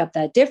make up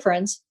that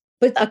difference.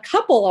 But a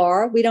couple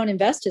are, we don't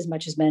invest as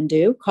much as men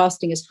do,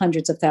 costing us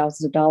hundreds of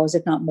thousands of dollars,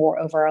 if not more,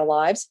 over our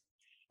lives.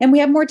 And we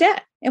have more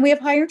debt and we have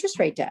higher interest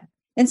rate debt.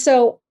 And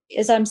so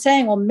as I'm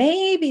saying, well,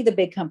 maybe the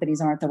big companies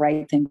aren't the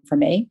right thing for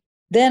me.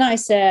 Then I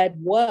said,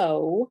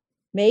 whoa,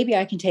 maybe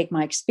I can take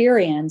my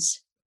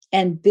experience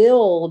and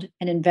build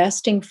an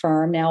investing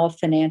firm, now a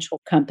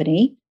financial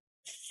company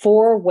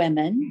for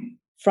women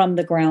from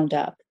the ground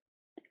up.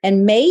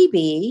 And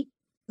maybe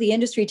the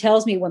industry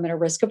tells me women are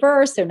risk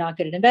averse, they're not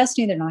good at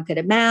investing, they're not good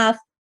at math.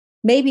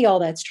 Maybe all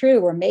that's true,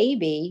 or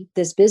maybe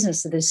this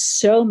business that is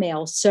so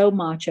male, so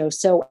macho,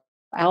 so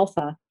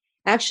alpha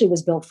actually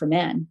was built for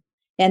men,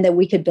 and that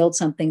we could build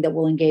something that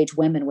will engage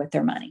women with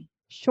their money.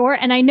 Sure.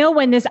 And I know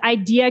when this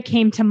idea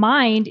came to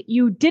mind,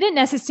 you didn't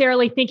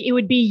necessarily think it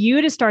would be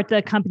you to start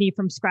the company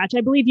from scratch.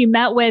 I believe you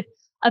met with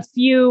a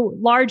few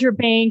larger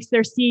banks,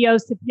 their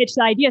CEOs, to pitch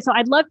the idea. So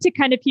I'd love to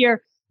kind of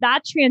hear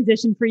that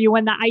transition for you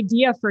when the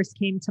idea first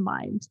came to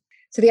mind.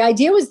 So the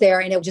idea was there,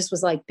 and it just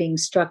was like being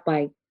struck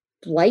by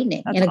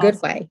lightning. That's in a awesome.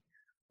 Good way,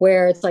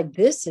 where it's like,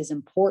 this is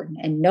important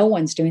and no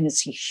one's doing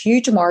this. It's a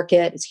huge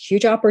market. It's a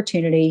huge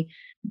opportunity.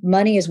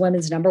 Money is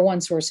women's number one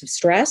source of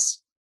stress.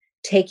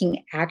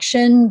 Taking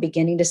action,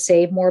 beginning to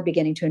save more,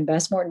 beginning to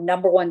invest more,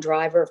 number one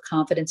driver of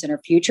confidence in our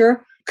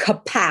future.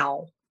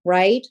 Kapow,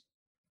 right?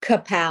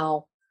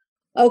 Kapow.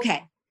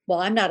 Okay, well,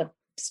 I'm not a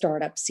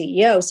startup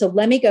CEO, so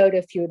let me go to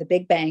a few of the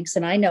big banks,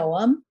 and I know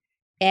them.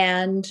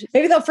 And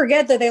maybe they'll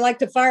forget that they like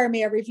to fire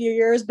me every few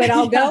years, but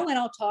I'll go and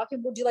I'll talk,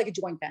 and we'll do like a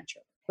joint venture,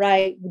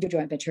 right? We'll do a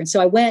joint venture. And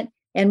so I went,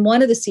 and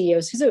one of the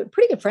CEOs, who's a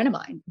pretty good friend of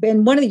mine,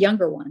 and one of the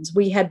younger ones,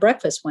 we had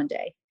breakfast one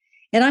day.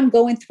 And I'm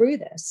going through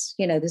this,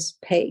 this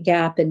pay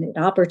gap and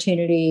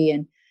opportunity.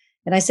 And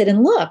I said,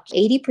 and look,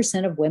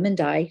 80% of women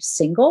die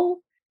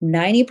single.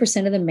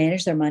 90% of them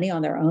manage their money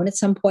on their own at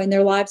some point in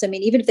their lives. I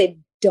mean, even if they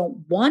don't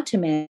want to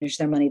manage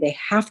their money, they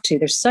have to.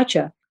 There's such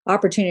a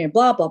opportunity,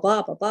 blah, blah,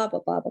 blah, blah, blah, blah,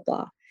 blah, blah,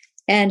 blah.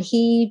 And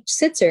he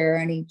sits there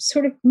and he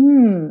sort of,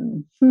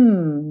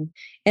 And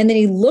then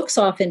he looks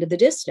off into the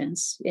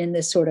distance in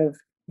this sort of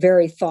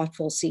very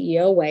thoughtful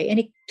CEO way. And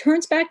he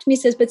turns back to me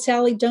and says, but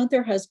Sally, don't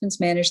their husbands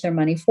manage their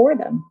money for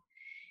them?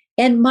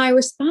 And my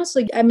response,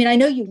 I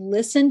know you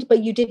listened,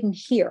 but you didn't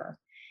hear.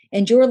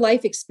 And your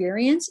life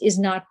experience is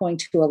not going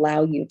to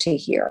allow you to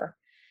hear.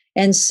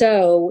 And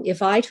so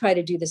if I try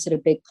to do this at a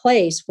big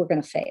place, we're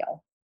going to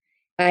fail.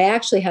 I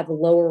actually have a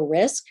lower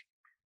risk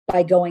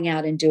by going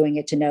out and doing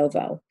it de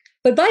novo.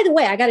 But by the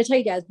way, I got to tell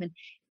you, Jasmine,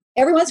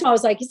 every once in a while I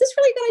was like, is this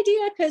really a good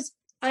idea? Because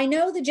I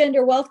know the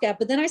gender wealth gap,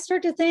 but then I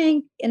start to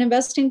think an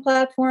investing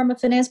platform, a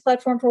finance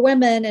platform for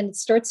women, and it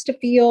starts to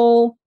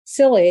feel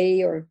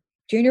silly or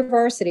junior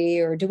varsity,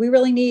 or do we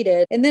really need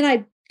it? And then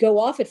I go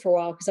off it for a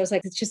while because I was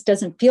like, it just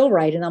doesn't feel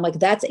right. And I'm like,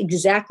 that's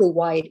exactly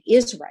why it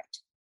is right.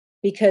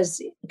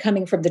 Because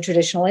coming from the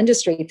traditional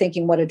industry,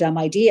 thinking what a dumb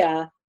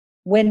idea,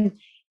 when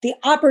the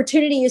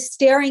opportunity is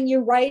staring you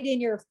right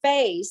in your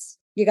face,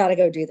 you got to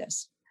go do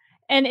this.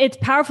 And it's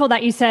powerful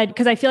that you said,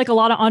 because I feel like a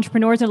lot of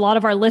entrepreneurs and a lot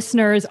of our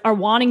listeners are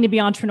wanting to be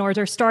entrepreneurs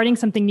or starting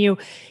something new.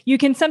 You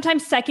can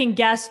sometimes second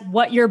guess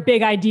what your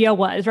big idea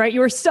was, right?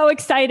 You were so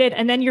excited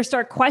and then you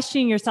start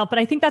questioning yourself. But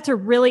I think that's a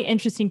really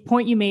interesting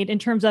point you made in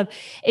terms of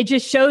it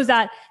just shows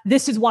that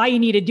this is why you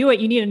need to do it.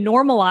 You need to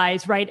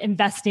normalize, right?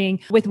 Investing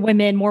with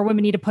women. More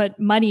women need to put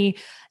money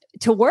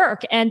to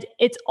work. And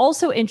it's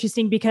also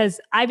interesting because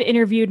I've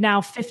interviewed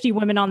now 50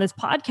 women on this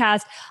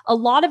podcast. A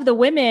lot of the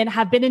women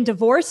have been in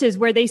divorces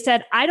where they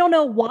said, I don't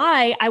know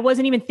why I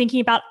wasn't even thinking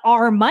about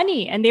our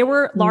money. And they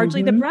were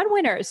largely the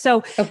breadwinners.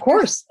 So of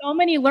course, so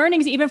many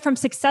learnings, even from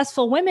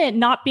successful women,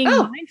 not being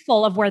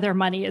mindful of where their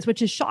money is,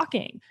 which is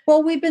shocking.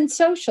 Well, we've been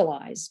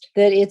socialized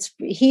that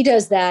he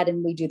does that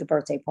and we do the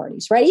birthday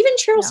parties, right? Even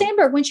Sheryl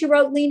Sandberg, when she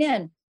wrote Lean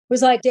In,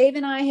 was like, Dave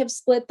and I have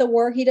split the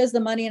work. He does the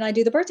money and I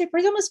do the birthday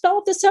parties. I almost fell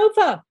off the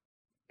sofa.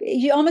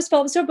 You almost fell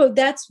off the sofa, but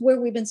that's where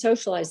we've been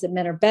socialized, that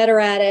men are better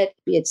at it.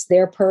 It's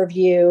their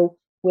purview.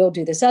 We'll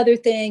do this other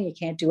thing. You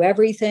can't do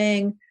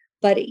everything.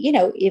 But,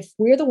 if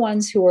we're the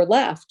ones who are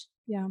left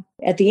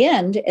at the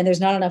end and there's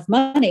not enough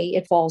money,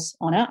 it falls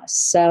on us.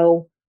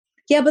 So,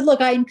 but look,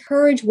 I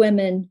encourage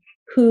women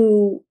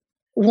who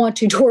want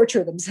to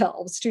torture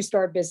themselves to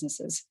start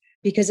businesses.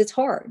 because it's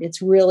hard.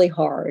 It's really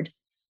hard,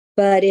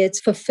 but it's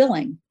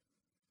fulfilling.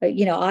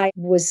 I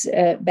was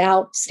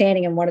about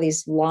standing in one of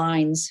these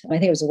lines. I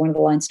think it was one of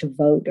the lines to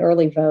vote,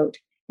 early vote,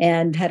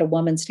 and had a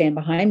woman stand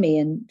behind me,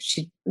 and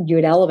you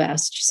at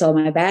Ellevest, she saw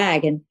my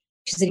bag, and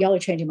she said, "Y'all are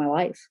changing my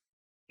life.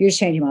 You're just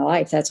changing my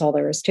life. That's all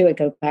there is to it.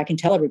 Go back and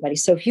tell everybody."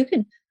 So if you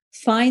can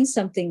find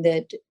something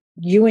that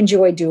you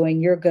enjoy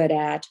doing, you're good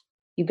at,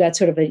 you've got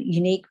sort of a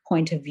unique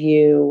point of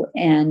view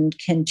and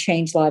can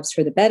change lives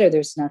for the better,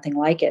 there's nothing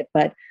like it.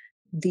 But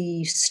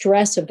the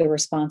stress of the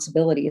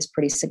responsibility is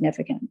pretty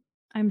significant.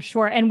 I'm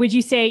sure. And would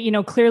you say,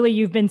 clearly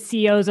you've been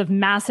CEOs of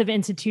massive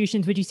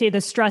institutions. Would you say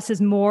the stress is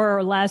more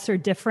or less or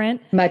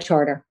different? Much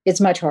harder. It's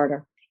much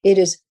harder. It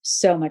is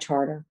so much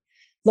harder.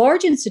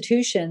 Large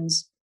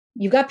institutions,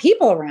 you've got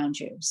people around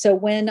you. So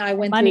when I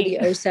went through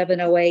the 07,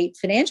 08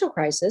 financial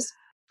crisis,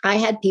 I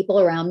had people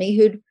around me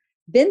who'd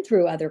been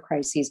through other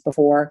crises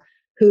before,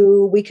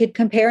 who we could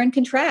compare and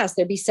contrast.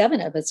 There'd be 7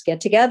 of us get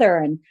together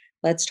and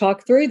let's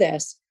talk through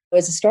this.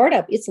 As a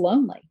startup, it's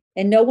lonely.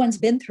 And no one's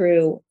been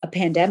through a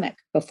pandemic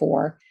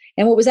before.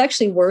 And what was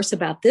actually worse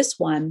about this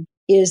one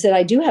is that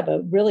I do have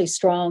a really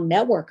strong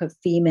network of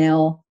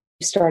female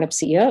startup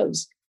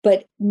CEOs,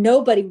 but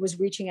nobody was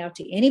reaching out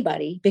to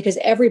anybody because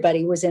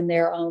everybody was in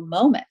their own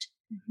moment.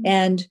 Mm-hmm.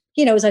 And,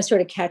 as I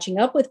started catching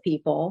up with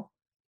people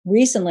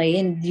recently,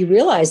 and you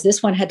realize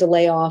this one had to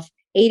lay off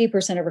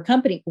 80% of her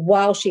company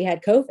while she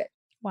had COVID.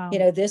 Wow.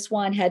 This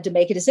one had to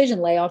make a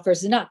decision, lay off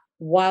versus not,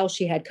 while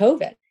she had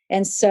COVID.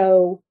 And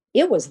so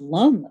it was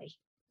lonely.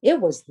 It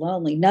was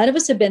lonely. None of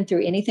us have been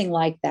through anything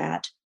like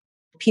that.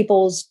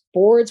 People's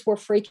boards were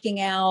freaking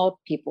out.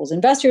 People's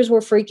investors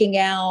were freaking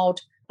out.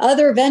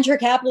 Other venture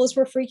capitalists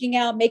were freaking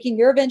out, making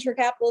your venture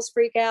capitalists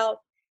freak out.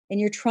 And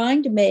you're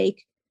trying to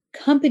make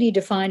company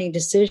defining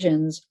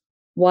decisions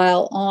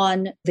while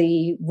on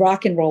the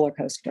rock and roller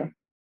coaster.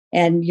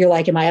 And you're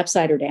like, am I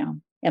upside or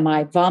down? Am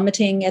I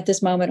vomiting at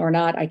this moment or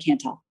not? I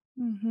can't tell.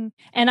 Mm-hmm.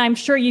 And I'm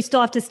sure you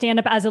still have to stand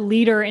up as a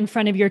leader in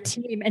front of your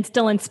team and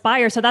still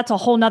inspire. So that's a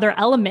whole nother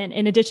element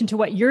in addition to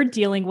what you're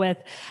dealing with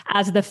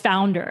as the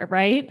founder,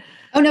 right?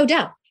 Oh, no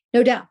doubt.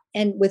 No doubt.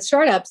 And with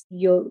startups,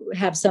 you'll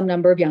have some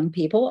number of young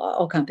people,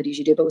 all companies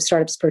you do, but with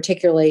startups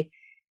particularly.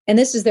 And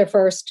this is their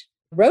first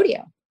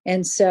rodeo.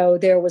 And so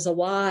there was a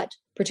lot,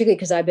 particularly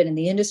because I've been in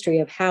the industry,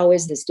 of how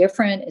is this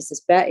different? Is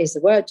this bad? Is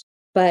it what?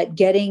 But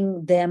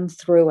getting them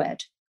through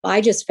it. I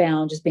just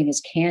found just being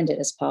as candid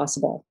as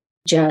possible.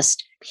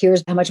 Just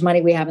here's how much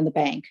money we have in the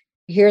bank.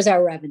 Here's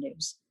our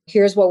revenues.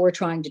 Here's what we're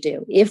trying to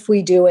do. If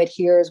we do it,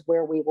 here's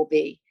where we will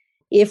be.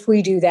 If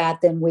we do that,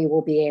 then we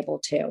will be able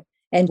to.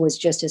 And was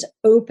just as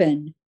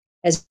open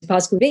as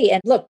possibly be.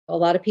 And look, a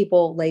lot of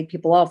people laid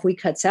people off. We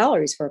cut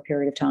salaries for a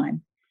period of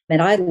time.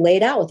 And I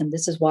laid out with them,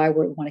 this is why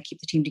we want to keep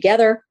the team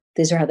together.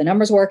 These are how the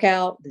numbers work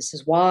out. This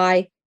is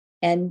why.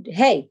 And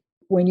hey,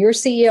 when you're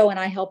CEO and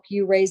I help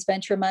you raise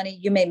venture money,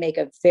 you may make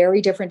a very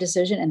different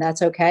decision, and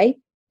that's okay.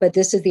 But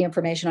this is the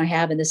information I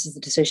have, and this is the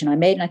decision I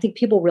made. And I think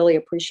people really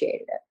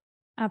appreciated it.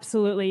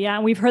 Absolutely. Yeah.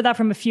 And we've heard that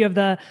from a few of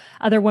the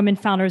other women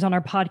founders on our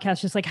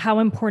podcast, just like how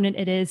important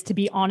it is to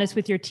be honest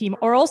with your team,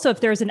 or also if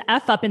there's an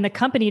F up in the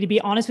company, to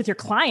be honest with your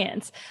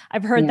clients.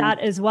 I've heard that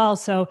as well.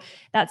 So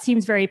that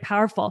seems very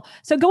powerful.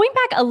 So going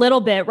back a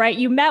little bit, right?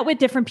 You met with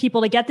different people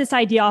to get this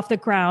idea off the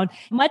ground.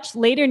 Much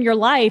later in your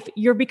life,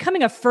 you're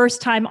becoming a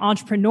first-time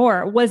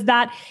entrepreneur. Was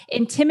that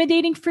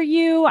intimidating for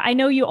you? I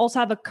know you also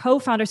have a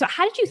co-founder. So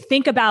how did you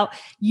think about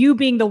you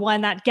being the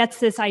one that gets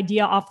this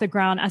idea off the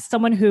ground as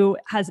someone who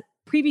has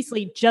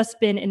previously just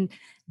been in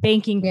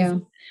banking? Yeah.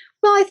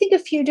 Well, I think a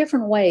few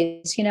different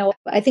ways.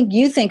 I think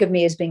you think of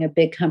me as being a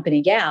big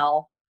company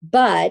gal,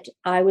 but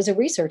I was a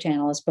research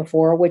analyst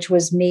before, which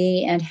was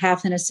me and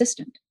half an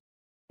assistant.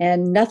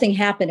 And nothing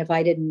happened if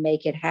I didn't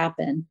make it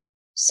happen.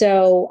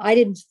 So I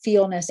didn't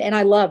feel necessary, and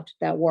I loved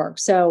that work.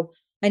 So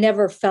I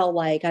never felt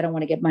like I don't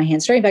want to get my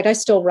hands dirty. In fact, I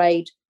still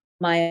write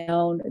my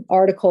own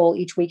article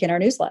each week in our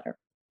newsletter.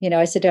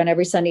 I sit down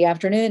every Sunday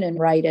afternoon and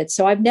write it.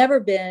 So I've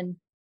never been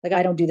like,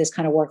 I don't do this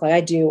kind of work. Like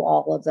I do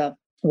all of the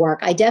work.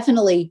 I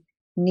definitely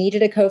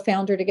needed a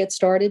co-founder to get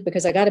started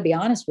because I got to be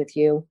honest with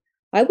you.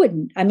 I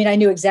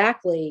knew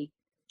exactly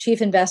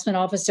chief investment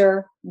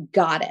officer,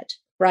 got it,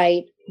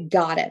 right?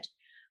 Got it.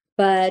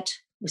 But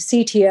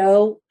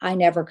CTO, I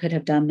never could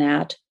have done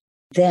that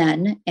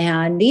then.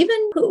 And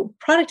even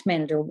product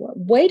manager,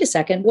 wait a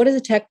second, what does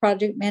a tech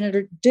project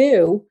manager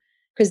do?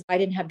 Because I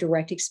didn't have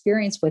direct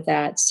experience with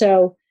that.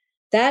 So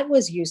that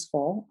was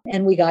useful.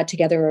 And we got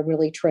together a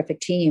really terrific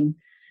team.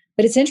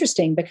 But it's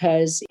interesting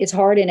because it's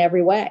hard in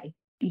every way.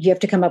 You have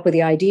to come up with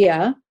the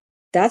idea.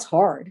 That's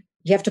hard.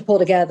 You have to pull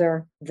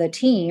together the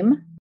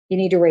team. You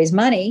need to raise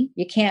money.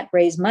 You can't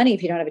raise money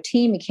if you don't have a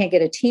team. You can't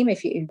get a team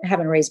if you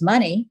haven't raised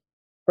money,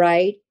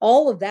 right?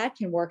 All of that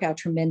can work out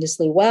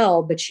tremendously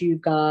well, but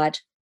you've got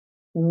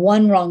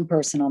one wrong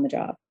person on the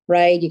job,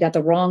 right? You got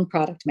the wrong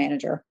product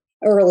manager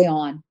early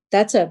on.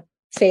 That's a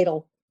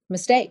fatal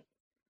mistake.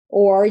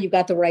 Or you've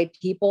got the right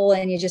people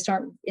and you just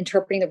aren't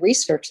interpreting the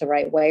research the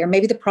right way, or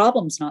maybe the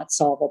problem's not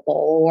solvable,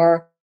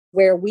 or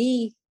where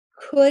we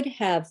could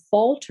have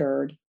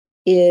faltered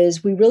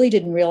is we really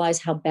didn't realize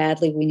how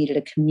badly we needed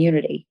a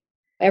community.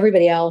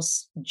 Everybody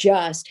else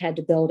just had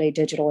to build a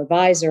digital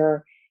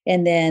advisor.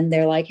 And then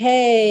they're like,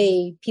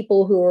 hey,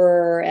 people who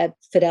are at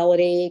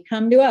Fidelity,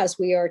 come to us.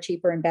 We are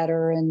cheaper and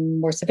better and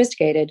more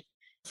sophisticated.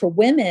 For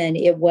women,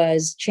 it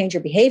was change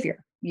your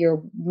behavior.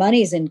 Your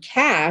money's in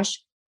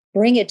cash,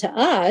 bring it to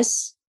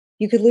us.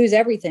 You could lose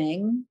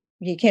everything.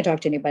 You can't talk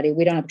to anybody.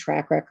 We don't have a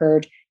track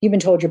record. You've been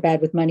told you're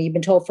bad with money. You've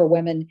been told for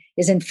women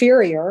is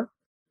inferior,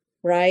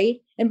 right?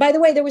 And by the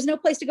way, there was no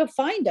place to go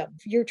find them.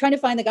 If you're trying to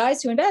find the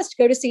guys who invest,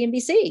 go to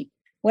CNBC.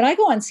 When I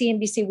go on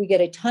CNBC, we get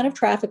a ton of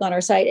traffic on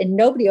our site and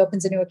nobody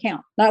opens a new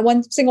account, not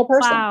one single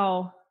person.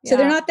 Wow. So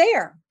they're not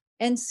there.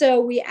 And so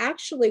we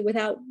actually,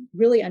 without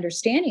really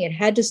understanding it,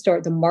 had to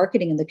start the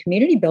marketing and the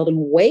community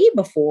building way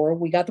before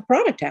we got the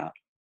product out,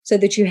 so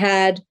that you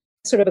had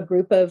sort of a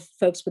group of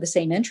folks with the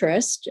same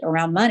interest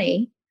around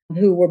money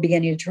who were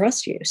beginning to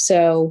trust you.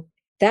 So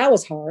that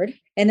was hard.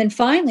 And then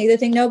finally, the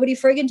thing nobody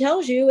friggin'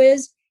 tells you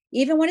is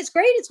even when it's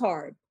great, it's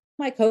hard.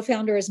 My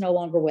co-founder is no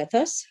longer with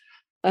us.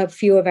 A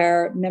few of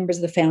our members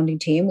of the founding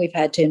team, we've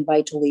had to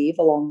invite to leave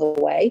along the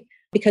way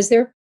because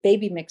they're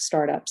baby mix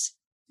startups.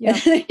 Yeah.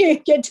 And then you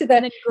get to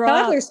the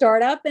toddler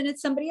startup and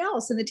it's somebody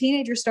else. And the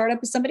teenager startup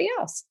is somebody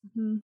else.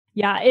 Mm-hmm.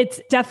 Yeah, it's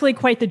definitely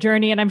quite the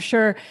journey. And I'm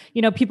sure,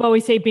 people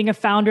always say being a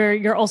founder,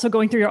 you're also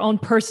going through your own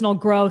personal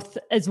growth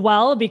as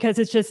well, because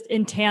it's just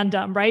in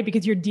tandem, right?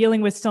 Because you're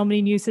dealing with so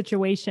many new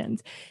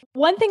situations.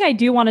 One thing I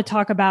do want to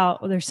talk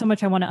about, there's so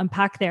much I want to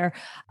unpack there,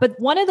 but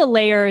one of the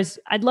layers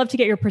I'd love to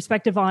get your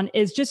perspective on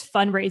is just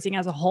fundraising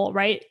as a whole,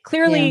 right?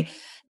 Clearly,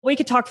 we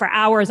could talk for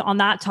hours on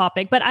that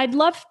topic, but I'd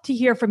love to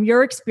hear from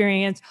your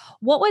experience.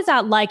 What was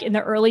that like in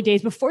the early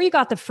days before you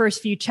got the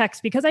first few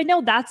checks? Because I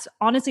know that's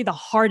honestly the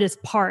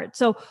hardest part.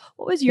 So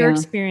what was your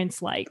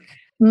experience like?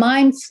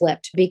 Mine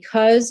flipped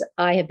because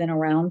I have been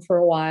around for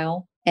a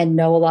while and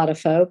know a lot of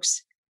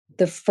folks.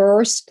 The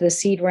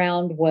seed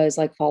round was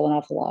like falling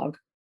off a log.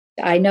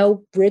 I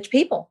know rich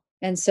people.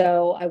 And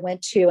so I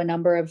went to a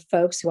number of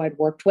folks who I'd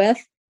worked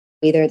with,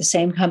 either the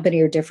same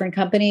company or different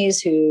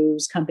companies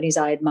whose companies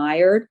I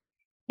admired.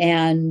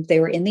 And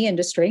they were in the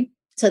industry.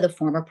 So the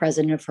former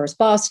president of First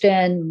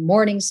Boston,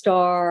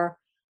 Morningstar,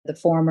 the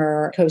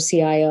former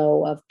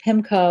co-CIO of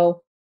PIMCO.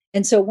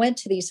 And so went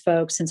to these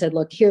folks and said,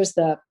 look, here's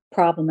the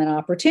problem and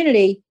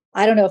opportunity.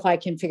 I don't know if I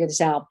can figure this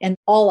out. And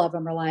all of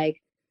them are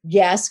like,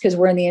 yes, because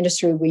we're in the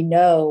industry. We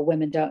know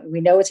women don't,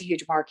 we know it's a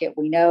huge market.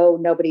 We know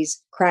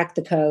nobody's cracked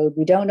the code.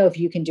 We don't know if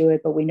you can do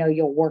it, but we know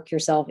you'll work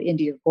yourself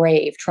into your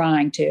grave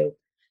trying to.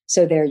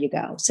 So there you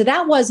go. So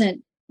that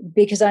wasn't,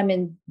 because I'm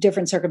in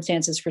different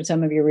circumstances for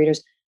some of your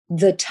readers.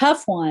 The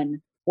tough one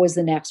was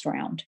the next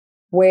round,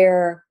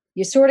 where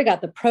you sort of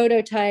got the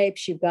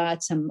prototypes, you've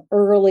got some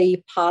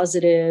early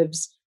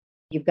positives,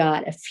 you've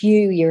got a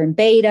few, you're in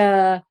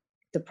beta,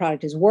 the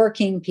product is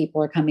working,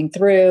 people are coming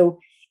through.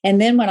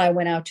 And then when I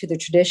went out to the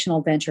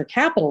traditional venture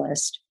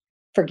capitalist,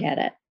 forget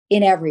it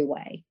in every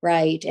way,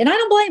 right? And I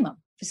don't blame them.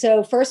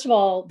 So first of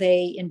all,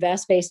 they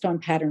invest based on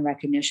pattern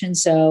recognition.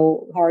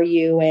 So are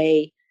you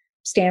a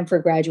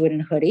Stanford graduate in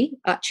hoodie?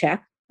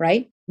 Check,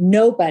 right?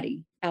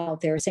 Nobody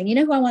out there is saying, you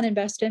know who I want to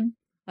invest in?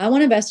 I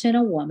want to invest in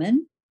a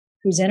woman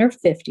who's in her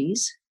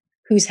 50s,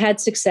 who's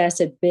had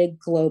success at big,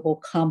 global,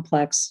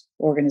 complex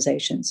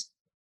organizations,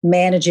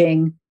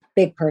 managing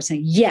big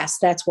person. Yes,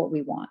 that's what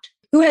we want.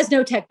 Who has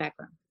no tech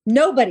background?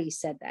 Nobody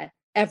said that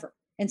ever.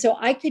 And so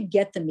I could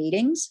get the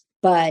meetings,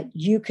 but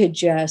you could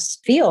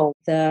just feel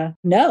the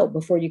no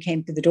before you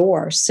came through the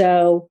door.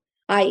 So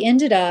I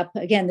ended up,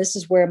 again, this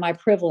is where my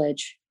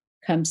privilege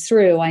comes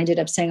through. I ended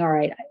up saying, all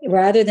right,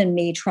 rather than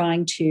me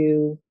trying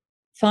to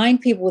find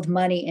people with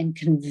money and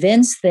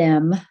convince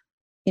them,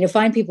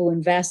 find people who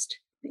invest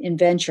in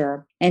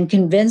venture and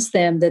convince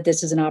them that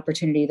this is an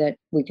opportunity that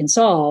we can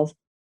solve,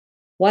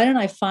 why don't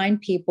I find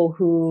people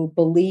who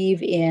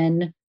believe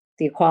in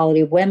the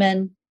equality of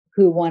women,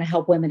 who want to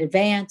help women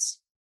advance,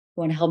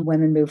 who want to help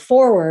women move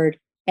forward,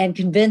 and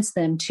convince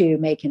them to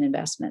make an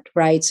investment,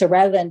 right? So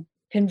rather than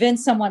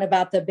convince someone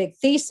about the big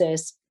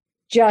thesis,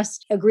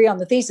 just agree on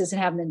the thesis and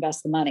have them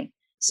invest the money.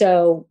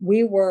 So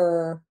we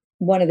were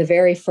one of the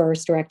very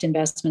first direct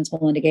investments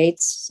Melinda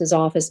Gates'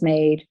 office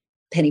made.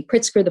 Penny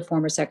Pritzker, the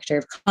former Secretary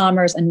of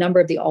Commerce, a number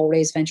of the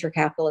all-raised venture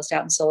capitalists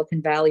out in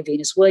Silicon Valley,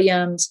 Venus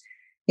Williams.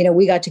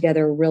 We got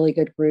together a really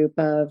good group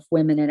of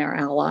women and our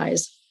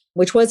allies,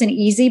 which wasn't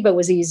easy, but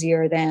was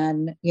easier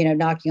than,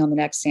 knocking on the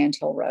next Sand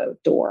Hill Road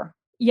door.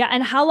 Yeah.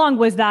 And how long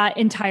was that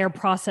entire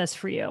process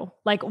for you?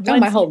 Like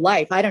my whole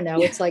life. I don't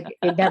know. It's like,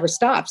 it never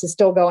stops. It's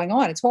still going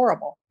on. It's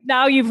horrible.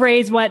 Now you've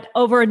raised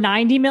over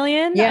 90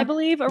 million, I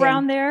believe,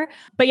 around there.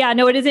 But yeah,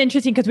 no, it is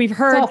interesting because we've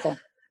heard, it's awful.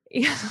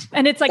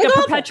 And it's like a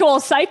perpetual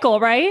cycle,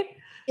 right?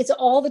 It's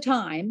all the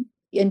time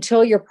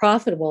until you're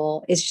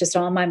profitable. It's just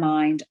on my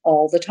mind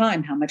all the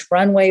time, how much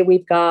runway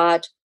we've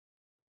got,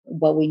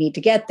 what we need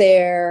to get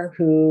there,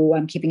 who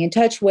I'm keeping in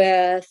touch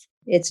with.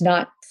 It's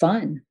not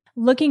fun.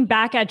 Looking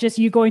back at just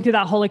you going through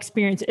that whole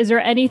experience, is there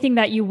anything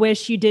that you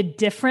wish you did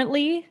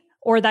differently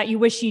or that you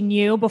wish you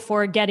knew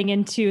before getting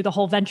into the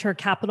whole venture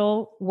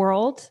capital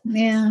world?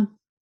 Yeah.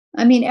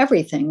 I mean,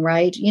 everything,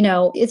 right?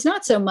 It's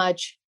not so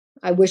much,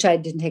 I wish I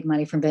didn't take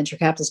money from venture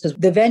capitalists because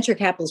the venture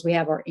capitalists we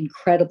have are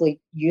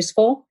incredibly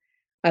useful.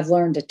 I've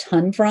learned a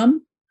ton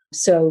from.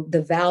 So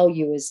the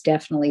value is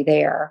definitely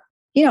there.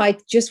 I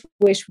just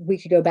wish we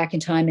could go back in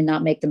time and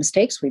not make the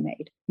mistakes we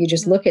made. You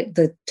just look at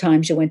the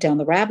times you went down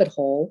the rabbit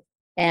hole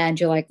and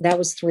you're like, that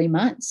was 3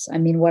 months. I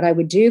mean, what I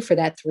would do for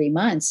that 3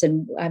 months.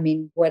 And I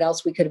mean, what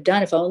else we could have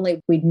done if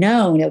only we'd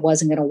known it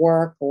wasn't going to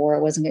work or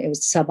it was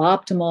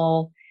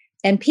suboptimal.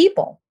 And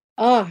people,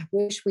 I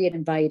wish we had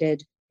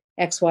invited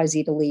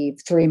XYZ to leave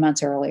 3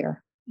 months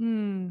earlier.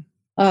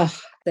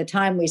 The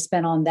time we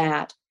spent on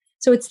that.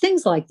 So it's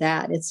things like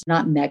that. It's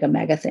not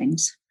mega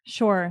things.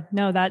 Sure.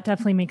 No, that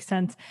definitely makes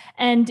sense.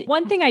 And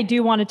one thing I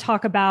do want to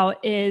talk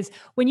about is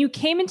when you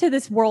came into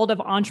this world of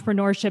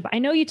entrepreneurship, I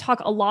know you talk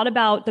a lot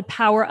about the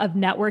power of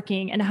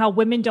networking and how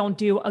women don't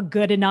do a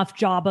good enough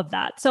job of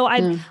that. So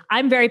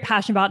I'm very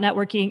passionate about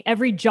networking.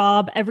 Every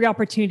job, every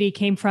opportunity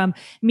came from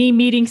me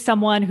meeting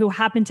someone who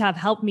happened to have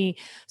helped me.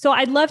 So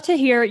I'd love to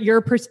hear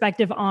your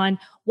perspective on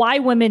why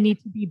women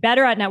need to be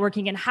better at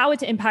networking and how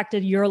it's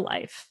impacted your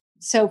life.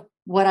 So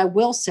what I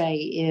will say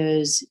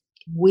is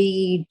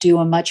we do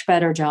a much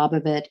better job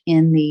of it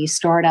in the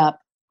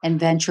startup and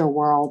venture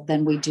world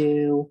than we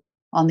do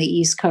on the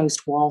East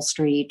Coast, Wall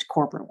Street,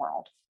 corporate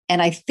world.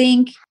 And I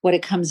think what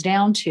it comes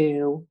down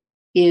to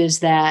is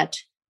that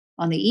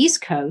on the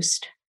East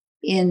Coast,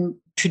 in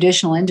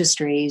traditional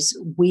industries,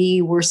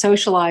 we were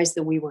socialized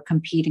that we were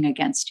competing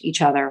against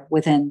each other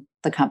within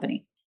the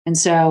company. And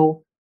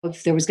so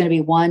if there was going to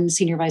be one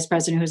senior vice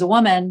president who's a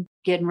woman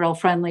getting real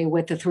friendly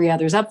with the three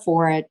others up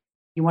for it,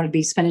 you want to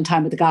be spending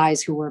time with the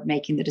guys who were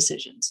making the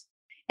decisions.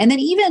 And then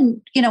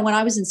even, when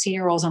I was in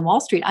senior roles on Wall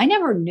Street, I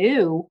never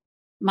knew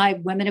my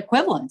women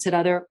equivalents at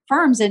other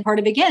firms. And part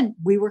of, again,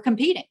 we were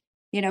competing.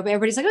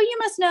 Everybody's like, oh, you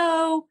must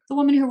know the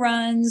woman who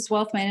runs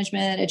wealth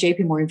management at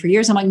JP Morgan for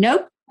years. I'm like,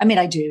 nope. I mean,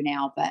 I do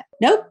now, but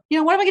nope.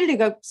 What am I going to do?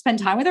 Go spend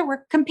time with her?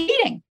 We're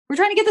competing. We're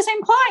trying to get the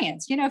same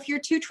clients. If you're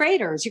two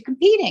traders, you're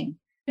competing.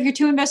 If you're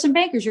two investment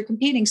bankers, you're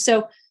competing.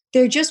 So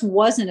there just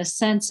wasn't a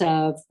sense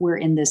of we're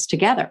in this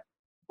together.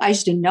 I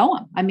just didn't know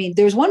them. I mean,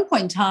 there was one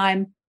point in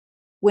time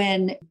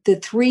when the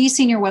three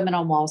senior women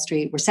on Wall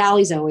Street were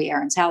Sally, Zoe,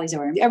 Erin, Sally,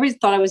 Zoe. Everybody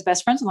thought I was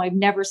best friends with them. I've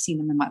never seen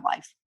them in my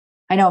life.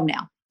 I know them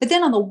now. But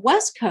then on the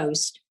West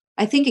Coast,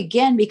 I think,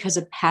 again, because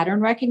of pattern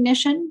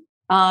recognition,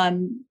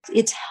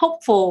 it's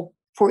helpful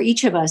for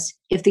each of us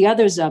if the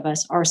others of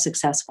us are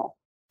successful,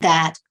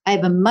 that I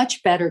have a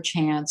much better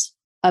chance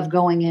of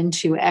going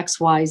into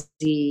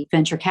XYZ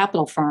venture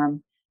capital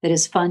firm that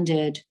has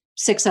funded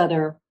 6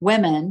 other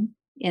women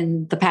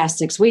in the past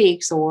 6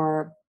 weeks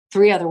or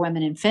 3 other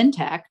women in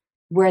fintech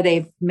where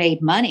they've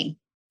made money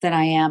than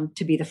I am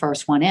to be the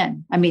first one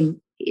in. I mean,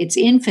 it's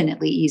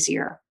infinitely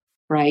easier,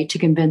 right, to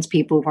convince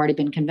people who've already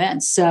been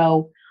convinced.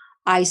 So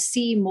I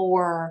see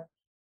more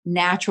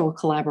natural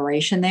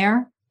collaboration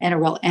there and a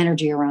real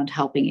energy around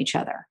helping each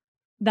other.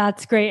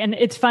 That's great. And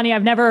it's funny,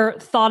 I've never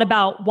thought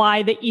about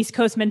why the East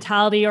Coast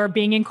mentality or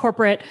being in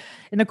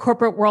the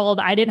corporate world.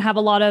 I didn't have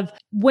a lot of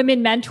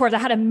women mentors. I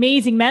had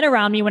amazing men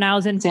around me when I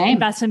was in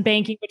investment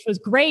banking, which was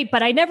great,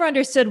 but I never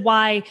understood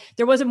why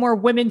there wasn't more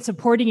women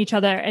supporting each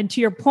other. And to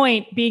your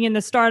point, being in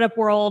the startup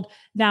world,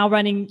 now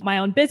running my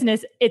own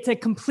business, it's a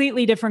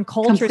completely different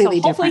culture. So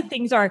hopefully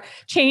things are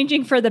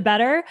changing for the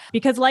better,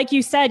 because like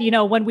you said,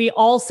 when we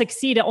all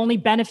succeed, it only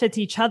benefits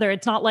each other.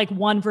 It's not like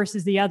one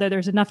versus the other.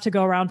 There's enough to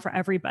go around for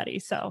everybody.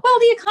 So, well,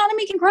 the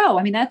economy can grow.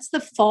 I mean, that's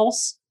the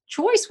false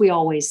choice we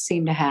always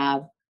seem to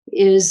have,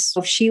 is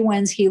if she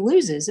wins, he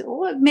loses.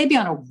 Well, maybe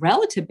on a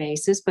relative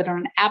basis, but on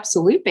an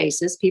absolute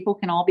basis, people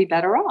can all be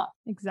better off.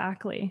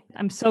 Exactly.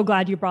 I'm so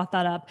glad you brought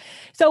that up.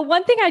 So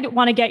one thing I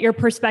want to get your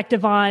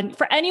perspective on,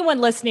 for anyone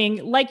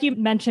listening, like you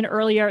mentioned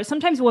earlier,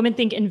 sometimes women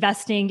think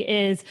investing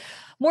is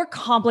more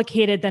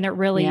complicated than it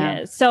really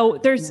is. So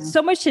there's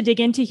so much to dig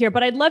into here,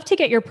 but I'd love to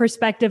get your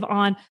perspective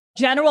on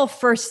general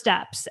first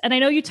steps. And I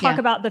know you talk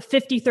about the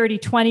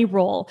 50-30-20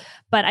 rule,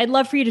 but I'd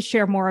love for you to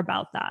share more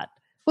about that.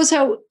 Well,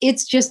 so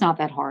it's just not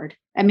that hard.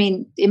 I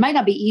mean, it might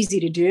not be easy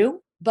to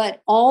do,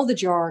 but all the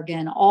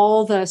jargon,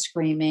 all the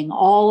screaming,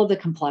 all of the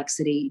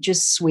complexity,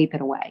 just sweep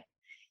it away.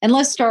 And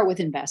let's start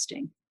with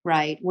investing,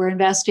 right? We're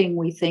investing,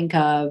 we think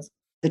of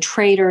the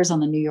traders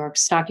on the New York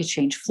Stock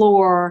Exchange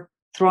floor,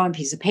 throwing a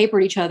piece of paper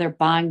at each other,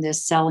 buying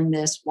this, selling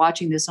this,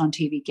 watching this on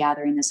TV,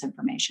 gathering this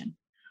information.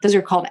 Those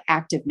are called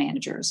active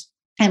managers.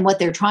 And what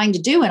they're trying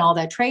to do in all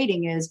that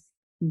trading is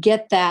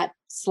get that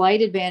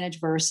slight advantage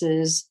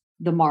versus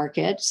the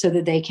market so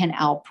that they can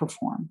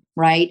outperform,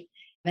 right?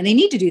 And they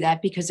need to do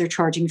that because they're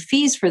charging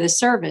fees for the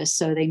service.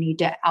 So they need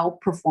to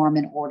outperform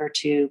in order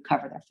to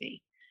cover their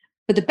fee.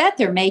 But the bet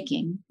they're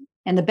making,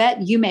 and the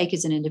bet you make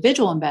as an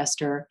individual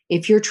investor,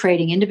 if you're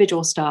trading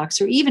individual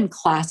stocks or even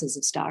classes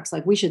of stocks,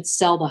 like we should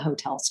sell the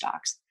hotel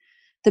stocks,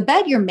 the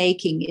bet you're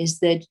making is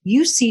that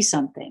you see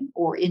something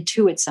or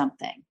intuit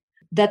something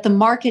that the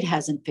market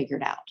hasn't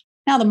figured out.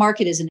 Now, the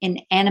market is an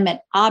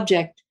inanimate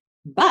object,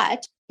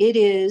 but it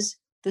is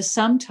the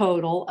sum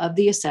total of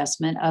the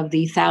assessment of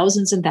the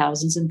thousands and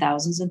thousands and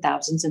thousands and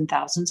thousands and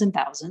thousands and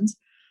thousands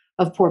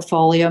of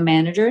portfolio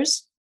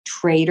managers,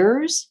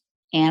 traders,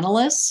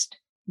 analysts,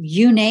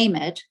 you name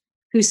it,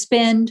 who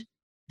spend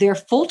their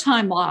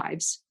full-time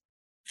lives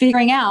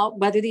figuring out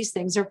whether these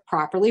things are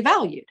properly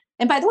valued.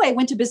 And by the way, I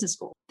went to business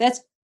school.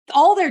 That's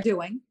all they're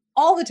doing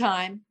all the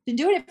time, been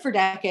doing it for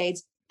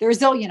decades.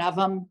 There's a zillion of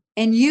them.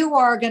 And you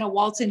are going to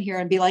waltz in here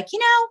and be like,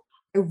 I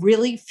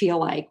really feel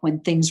like when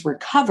things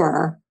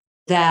recover,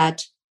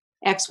 that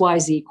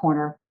XYZ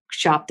corner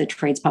shop that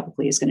trades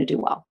publicly is going to do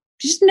well.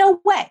 Just no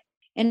way.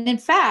 And in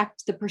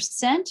fact, the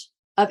percent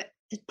of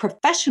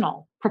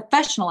professional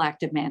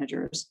active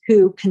managers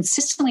who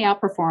consistently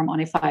outperform on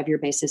a 5-year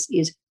basis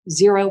is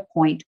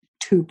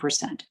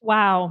 0.2%.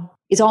 Wow.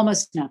 It's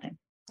almost nothing.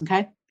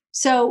 Okay.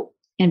 So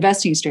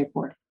investing is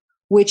straightforward,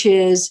 which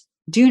is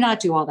do not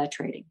do all that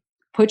trading.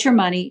 Put your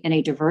money in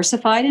a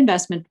diversified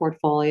investment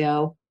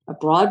portfolio, a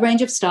broad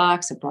range of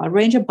stocks, a broad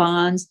range of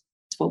bonds.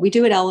 It's what we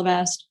do at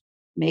Ellevest.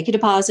 Make a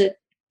deposit,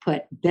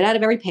 put a bit out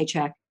of every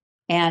paycheck.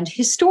 And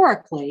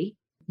historically,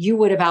 you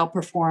would have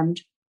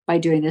outperformed by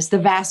doing this the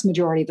vast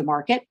majority of the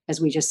market,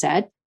 as we just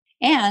said.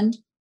 And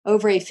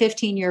over a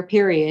 15-year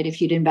period, if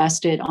you'd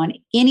invested on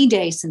any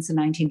day since the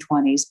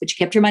 1920s, but you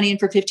kept your money in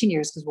for 15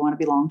 years because we want to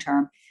be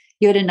long-term,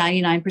 you had a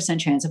 99%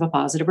 chance of a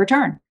positive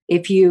return.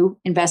 If you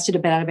invested a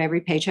bit out of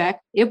every paycheck,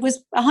 it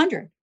was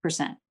 100%.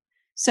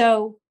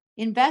 So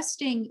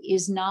investing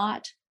is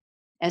not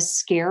as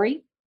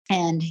scary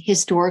and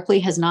historically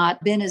has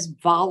not been as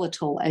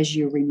volatile as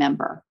you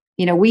remember.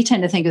 We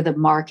tend to think of the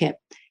market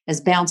as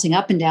bouncing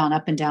up and down,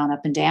 up and down,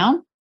 up and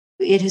down.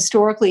 It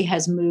historically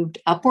has moved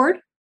upward,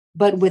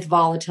 but with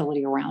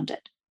volatility around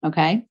it.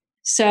 Okay.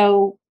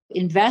 So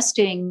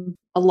investing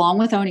along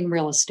with owning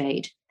real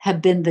estate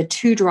have been the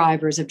two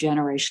drivers of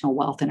generational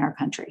wealth in our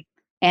country.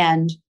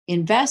 And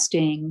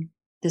investing,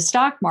 the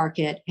stock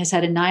market has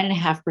had a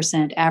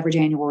 9.5% average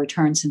annual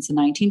return since the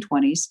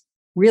 1920s.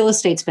 Real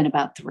estate's been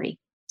about 3%.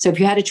 So if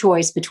you had a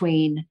choice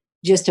between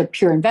just a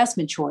pure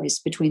investment choice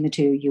between the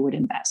two, you would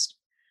invest.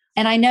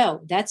 And I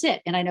know that's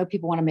it. And I know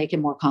people want to make it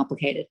more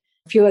complicated.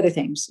 A few other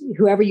things.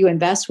 Whoever you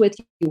invest with,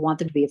 you want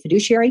them to be a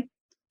fiduciary,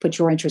 put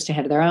your interest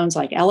ahead of their own,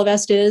 like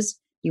Ellevest is.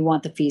 You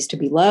want the fees to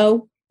be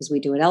low, as we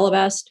do at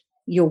Ellevest.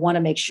 You'll want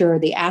to make sure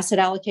the asset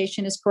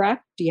allocation is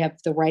correct. Do you have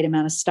the right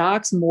amount of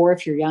stocks? More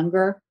if you're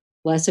younger,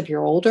 less if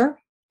you're older?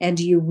 And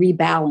do you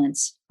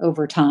rebalance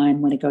over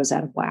time when it goes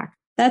out of whack?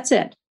 That's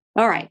it.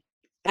 All right.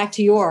 Back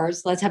to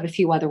yours. Let's have a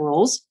few other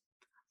rules.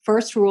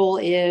 First rule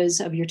is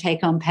of your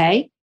take-home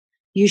pay.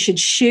 You should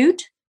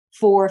shoot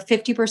for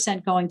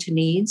 50% going to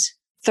needs,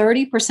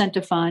 30%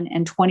 to fun,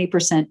 and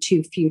 20%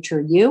 to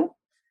future you,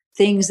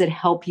 things that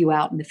help you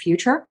out in the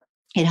future.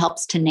 It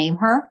helps to name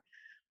her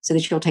so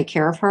that you'll take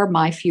care of her.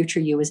 My future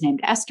you is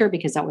named Esther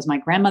because that was my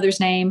grandmother's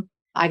name.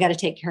 I got to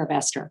take care of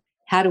Esther.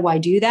 How do I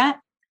do that?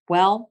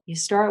 Well, you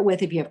start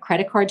with, if you have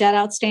credit card debt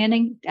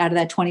outstanding, out of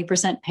that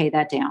 20%, pay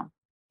that down.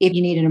 If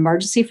you need an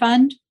emergency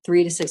fund,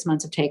 3 to 6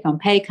 months of take-home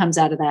pay comes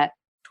out of that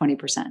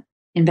 20%.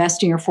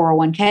 Invest in your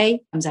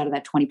 401k comes out of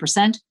that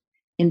 20%.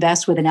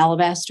 Invest with an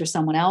Ellevest or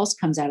someone else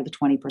comes out of the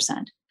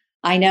 20%.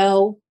 I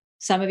know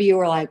some of you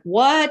are like,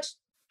 what?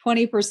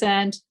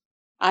 20%?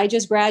 I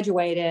just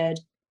graduated.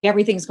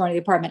 Everything's going to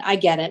the apartment. I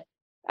get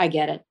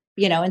it.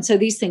 And so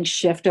these things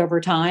shift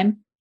over time.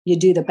 You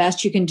do the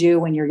best you can do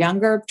when you're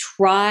younger.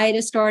 Try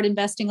to start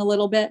investing a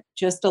little bit,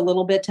 just a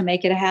little bit to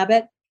make it a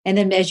habit. And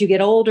then as you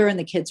get older and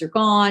the kids are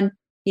gone,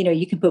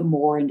 you can put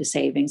more into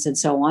savings and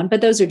so on.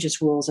 But those are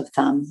just rules of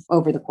thumb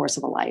over the course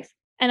of a life.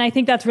 And I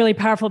think that's really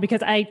powerful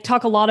because I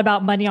talk a lot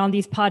about money on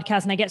these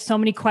podcasts and I get so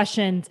many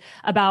questions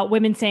about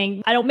women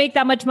saying, I don't make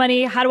that much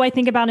money. How do I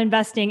think about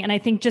investing? And I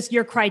think just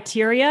your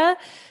criteria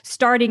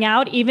starting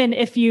out, even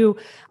if you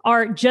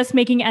are just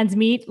making ends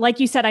meet, like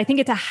you said, I think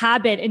it's a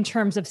habit in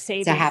terms of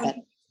savings. It's a habit.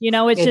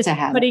 It's just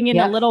putting in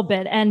a little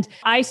bit. And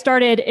I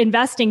started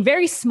investing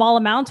very small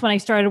amounts when I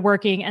started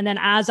working. And then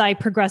as I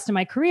progressed in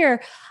my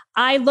career,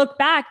 I look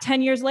back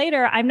 10 years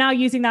later, I'm now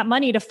using that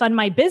money to fund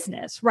my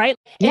business, right?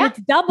 And it's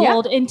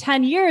doubled in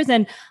 10 years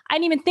and I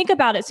didn't even think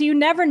about it. So you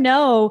never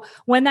know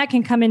when that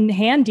can come in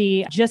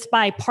handy just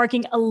by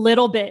parking a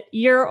little bit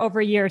year over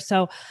year.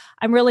 So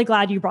I'm really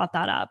glad you brought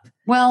that up.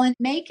 Well, and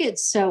make it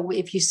so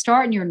if you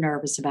start and you're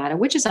nervous about it,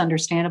 which is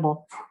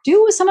understandable,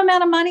 do some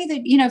amount of money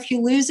that, if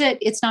you lose it,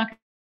 it's not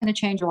going to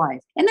change your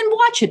life. And then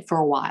watch it for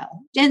a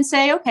while and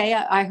say, okay,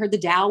 I heard the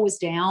Dow was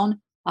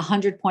down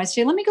 100 points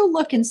today. Let me go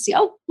look and see.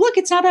 Oh, look,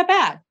 it's not that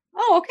bad.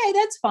 Oh, okay,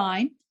 that's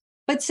fine.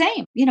 But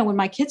same, when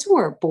my kids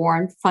were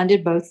born,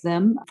 funded both of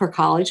them for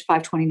college,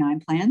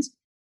 529 plans.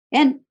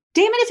 And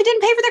damn it, if it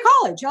didn't pay for their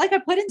college, I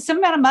put in some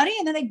amount of money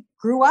and then they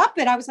grew up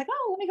and I was like,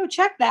 oh, let me go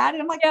check that.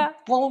 And I'm like,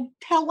 well,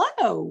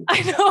 hello.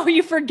 I know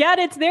you forget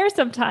it's there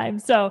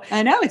sometimes. So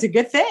I know it's a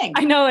good thing.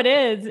 I know it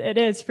is. It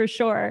is for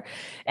sure.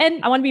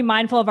 And I want to be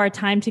mindful of our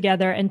time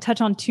together and touch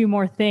on two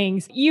more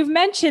things. You've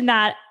mentioned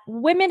that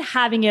women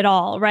having it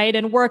all, right?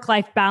 And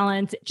work-life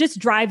balance just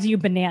drives you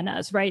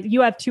bananas, right?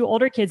 You have 2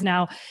 older kids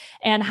now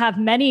and have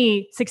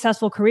many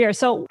successful careers.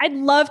 So I'd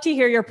love to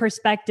hear your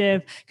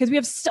perspective because we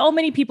have so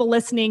many people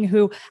listening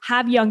who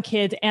have young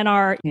kids and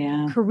are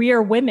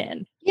career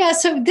women. Yeah.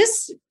 So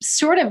this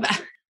sort of, I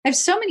have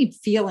so many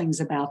feelings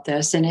about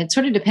this, and it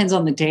sort of depends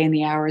on the day and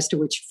the hour as to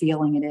which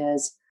feeling it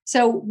is.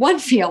 So one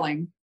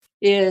feeling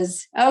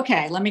is,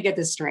 okay, let me get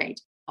this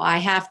straight. I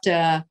have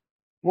to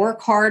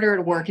work harder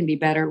at work and be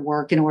better at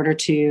work in order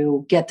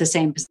to get the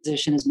same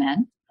position as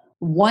men.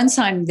 Once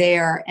I'm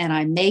there and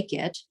I make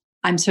it,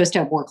 I'm supposed to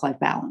have work-life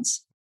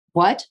balance.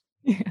 What?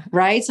 Yeah.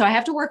 Right? So I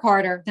have to work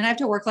harder, then I have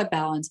to work-life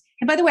balance.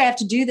 And by the way, I have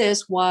to do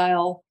this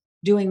while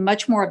doing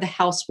much more of the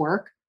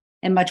housework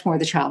and much more of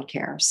the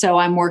childcare. So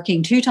I'm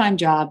working 2-time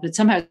jobs, but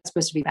somehow it's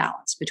supposed to be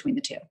balanced between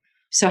the two.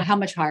 So how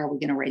much higher are we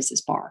going to raise this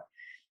bar?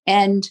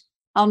 And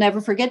I'll never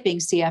forget being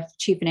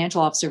Chief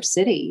Financial Officer of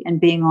Citi and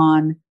being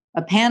on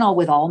a panel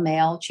with all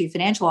male chief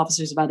financial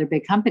officers of other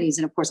big companies.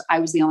 And of course, I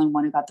was the only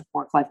one who got the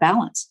work-life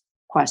balance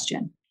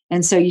question.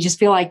 And so you just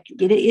feel like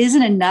it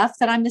isn't enough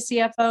that I'm the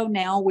CFO.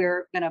 Now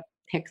we're going to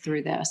pick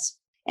through this.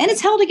 And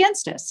it's held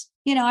against us.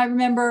 I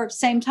remember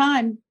same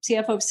time,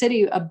 CFO of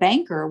Citi, a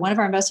banker, one of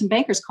our investment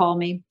bankers called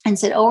me and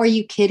said, "Oh, are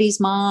you Kitty's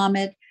mom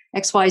at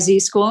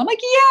XYZ school?" I'm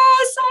like,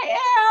 "Yes, I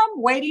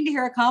am," waiting to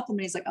hear a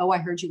compliment. He's like, "Oh, I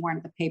heard you weren't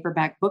at the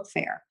paperback book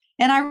fair."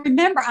 And I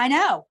remember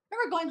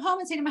going home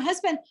and saying to my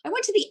husband, "I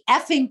went to the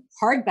effing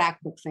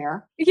hardback book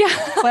fair." Yeah.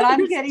 But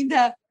I'm getting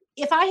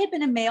if I had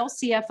been a male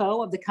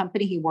CFO of the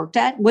company he worked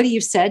at, would he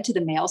have said to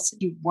the males,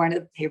 "You weren't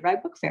at the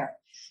paperback book fair"?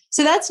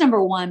 So that's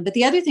number one. But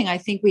the other thing I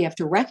think we have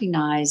to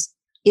recognize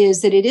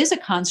is that it is a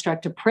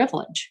construct of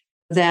privilege,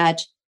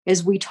 that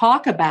as we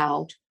talk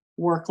about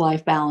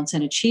work-life balance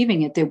and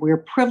achieving it, that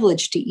we're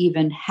privileged to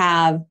even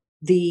have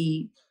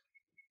the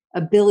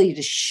ability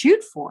to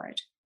shoot for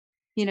it.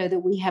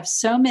 That we have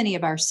so many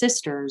of our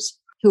sisters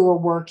who are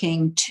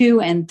working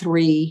 2 and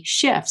 3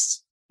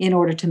 shifts in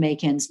order to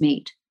make ends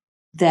meet,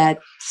 that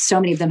so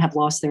many of them have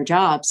lost their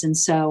jobs. And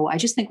so I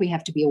just think we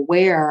have to be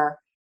aware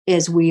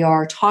as we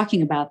are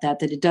talking about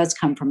that it does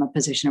come from a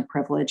position of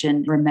privilege,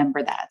 and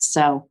remember that.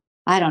 So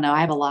I don't know. I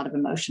have a lot of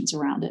emotions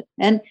around it.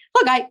 And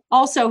look, I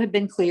also have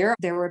been clear.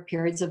 There were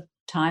periods of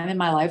time in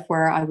my life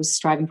where I was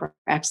striving for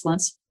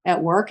excellence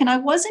at work, and I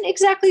wasn't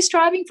exactly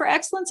striving for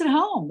excellence at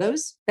home.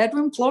 Those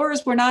bedroom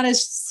floors were not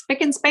as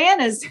spick and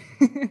span as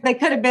they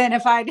could have been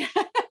if I'd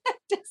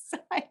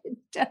decided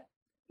to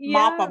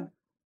mop them.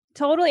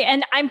 Totally.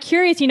 And I'm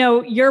curious,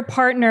 your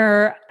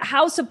partner,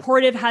 how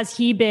supportive has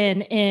he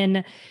been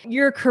in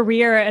your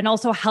career and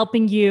also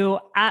helping you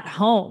at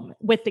home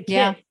with the kids?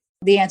 Yeah,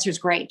 the answer is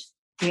great.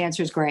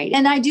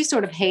 And I do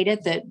sort of hate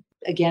it that,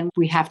 again,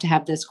 we have to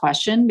have this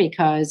question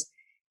because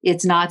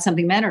it's not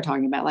something men are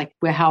talking about. Like,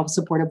 how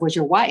supportive was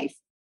your wife?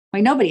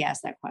 Nobody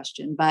asked that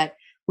question, but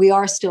we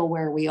are still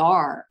where we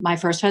are. My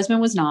first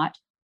husband was not.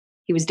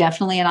 He was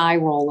definitely an eye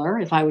roller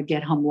if I would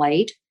get home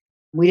late.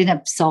 We didn't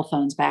have cell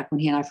phones back when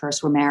he and I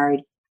first were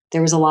married.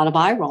 There was a lot of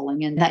eye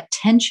rolling, and that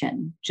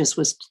tension just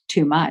was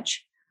too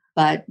much.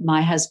 But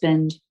my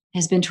husband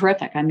has been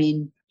terrific.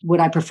 Would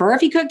I prefer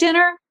if he cooked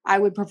dinner? I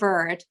would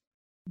prefer it.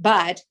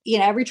 But,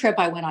 every trip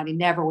I went on, he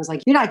never was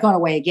like, "You're not going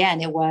away again."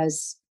 It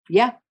was,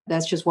 yeah,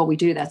 that's just what we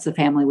do. That's the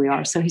family we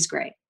are. So he's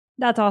great.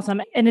 That's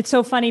awesome. And it's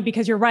so funny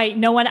because you're right.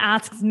 No one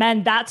asks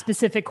men that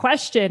specific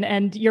question.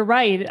 And you're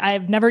right.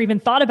 I've never even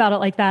thought about it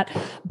like that.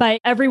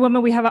 But every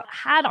woman we have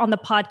had on the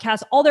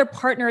podcast, all their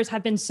partners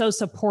have been so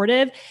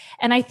supportive.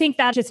 And I think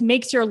that just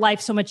makes your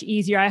life so much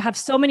easier. I have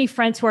so many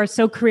friends who are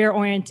so career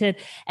oriented.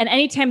 And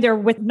anytime they're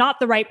with not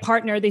the right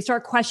partner, they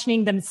start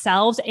questioning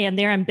themselves and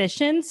their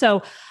ambition.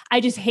 So I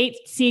just hate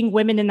seeing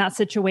women in that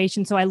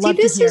situation. So I love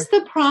this is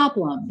the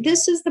problem.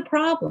 This is the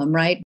problem,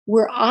 right?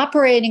 We're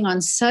operating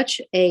on such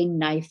a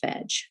knife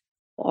edge.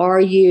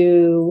 Are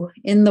you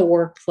in the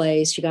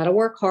workplace? You got to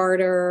work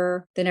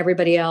harder than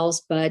everybody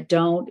else, but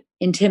don't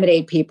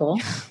intimidate people.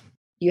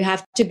 You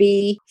have to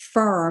be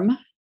firm,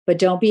 but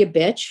don't be a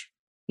bitch.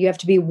 You have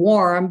to be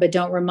warm, but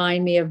don't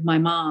remind me of my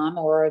mom,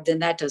 or then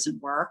that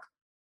doesn't work.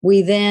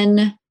 We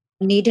then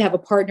need to have a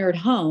partner at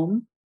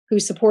home who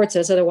supports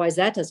us. Otherwise,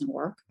 that doesn't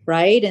work,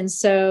 right? And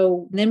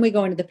so then we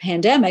go into the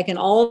pandemic and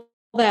all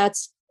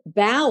that's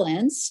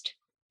balanced.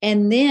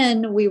 And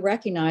then we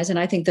recognize, and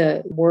I think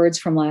the words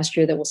from last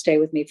year that will stay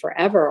with me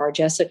forever are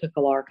Jessica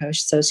Calarco,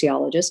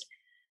 sociologist,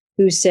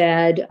 who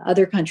said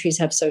other countries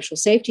have social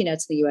safety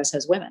nets, the US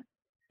has women.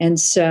 And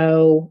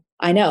so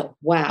I know,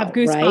 wow, I have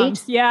goosebumps.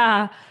 Right?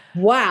 Yeah.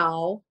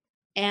 Wow.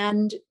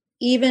 And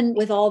even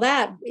with all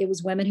that, it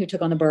was women who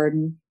took on the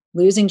burden,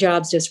 losing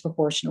jobs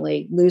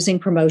disproportionately, losing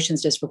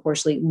promotions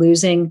disproportionately,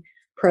 losing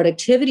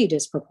productivity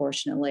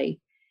disproportionately.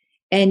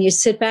 And you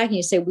sit back and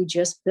you say, we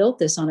just built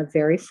this on a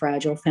very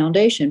fragile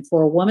foundation.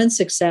 For a woman's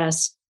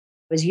success,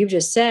 as you've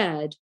just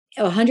said,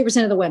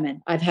 100% of the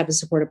women, I've had a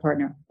supportive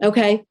partner.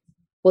 Okay.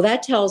 Well,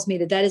 that tells me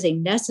that that is a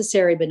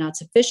necessary but not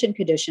sufficient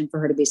condition for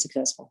her to be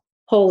successful.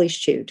 Holy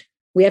shoot.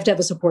 We have to have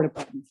a supportive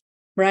partner,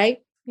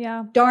 right?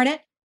 Yeah. Darn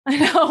it. I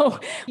know.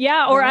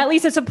 Yeah. Or at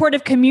least a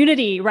supportive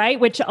community, right?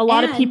 Which a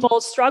lot of people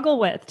struggle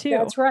with too.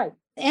 That's right.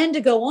 And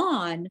to go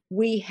on,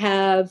 we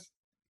have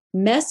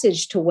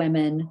messaged to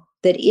women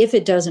that if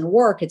it doesn't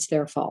work, it's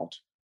their fault.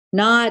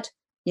 Not,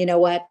 you know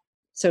what,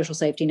 social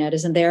safety net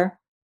isn't there.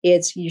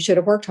 It's you should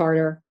have worked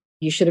harder.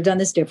 You should have done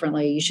this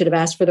differently. You should have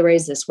asked for the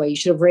raise this way. You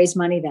should have raised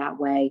money that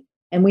way.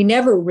 And we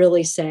never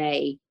really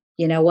say,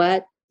 you know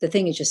what, the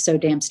thing is just so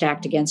damn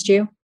stacked against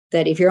you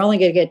that if you're only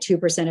going to get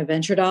 2% of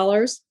venture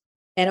dollars,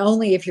 and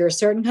only if you're a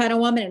certain kind of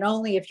woman, and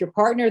only if your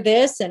partner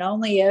this, and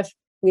only if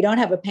we don't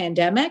have a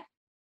pandemic,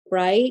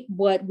 right?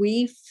 What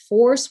we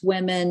force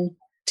women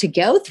to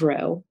go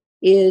through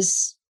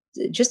is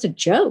just a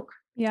joke.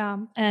 Yeah.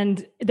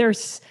 And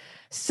there's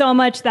so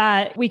much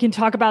that we can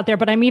talk about there,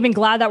 but I'm even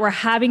glad that we're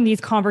having these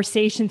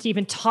conversations to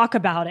even talk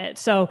about it.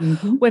 So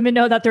women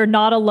know that they're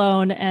not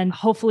alone, and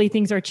hopefully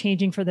things are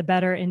changing for the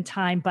better in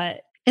time.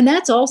 And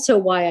that's also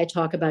why I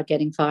talk about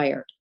getting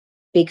fired,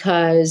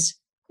 because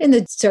and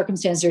the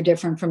circumstances are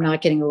different from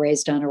not getting a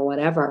raise done or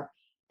whatever.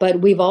 But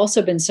we've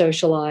also been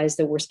socialized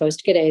that we're supposed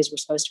to get A's, we're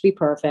supposed to be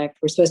perfect,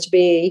 we're supposed to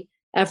be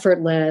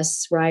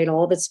effortless, right?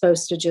 All that's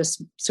supposed to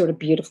just sort of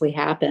beautifully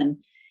happen.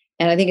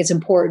 And I think it's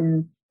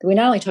important that we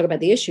not only talk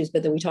about the issues,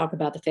 but that we talk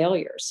about the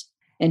failures.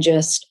 And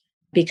just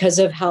because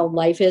of how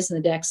life is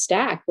and the deck's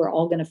stacked, we're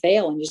all going to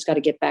fail, and you just got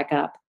to get back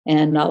up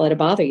and not let it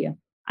bother you.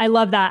 I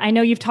love that. I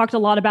know you've talked a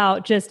lot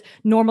about just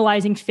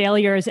normalizing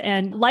failures,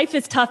 and life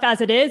is tough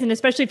as it is. And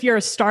especially if you're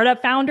a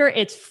startup founder,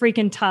 it's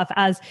freaking tough,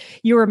 as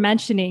you were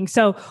mentioning.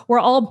 So we're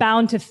all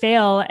bound to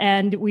fail,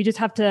 and we just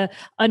have to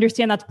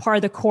understand that's part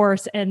of the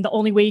course and the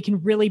only way you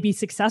can really be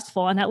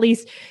successful. And at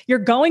least you're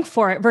going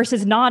for it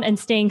versus not and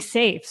staying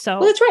safe. So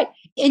well, that's right.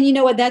 And you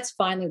know what? That's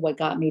finally what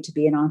got me to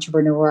be an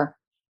entrepreneur,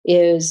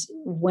 is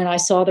when I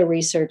saw the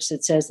research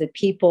that says that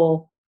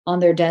people on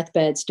their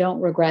deathbeds don't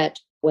regret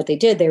what they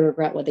did, they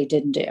regret what they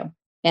didn't do.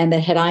 And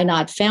that had I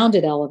not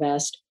founded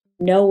Ellevest,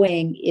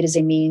 knowing it is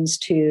a means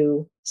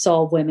to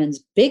solve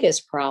women's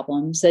biggest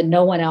problems that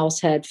no one else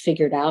had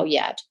figured out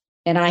yet,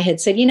 and I had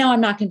said, I'm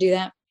not going to do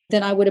that,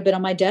 then I would have been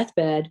on my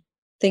deathbed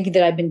thinking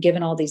that I'd been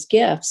given all these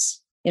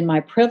gifts in my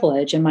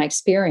privilege and my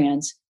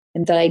experience,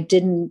 and that I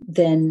didn't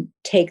then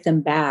take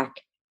them back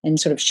and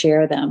sort of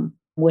share them,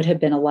 would have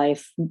been a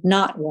life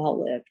not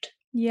well lived.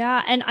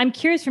 Yeah. And I'm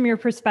curious from your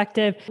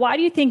perspective, why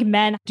do you think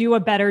men do a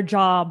better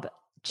job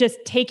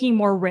just taking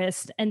more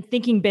risks and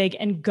thinking big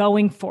and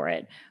going for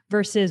it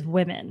versus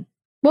women?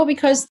 Well,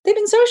 because they've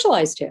been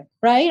socialized to,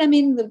 right? I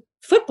mean, the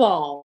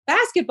football,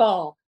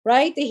 basketball,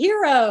 right? The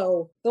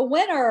hero, the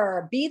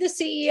winner, be the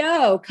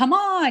CEO. Come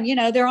on.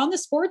 They're on the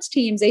sports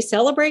teams. They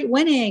celebrate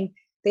winning.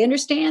 They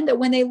understand that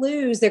when they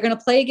lose, they're going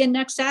to play again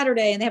next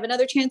Saturday and they have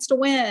another chance to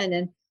win.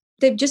 And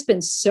they've just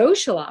been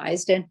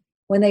socialized. And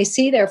when they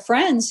see their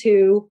friends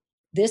who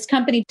this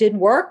company didn't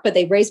work, but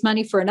they raised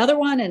money for another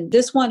one and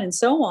this one and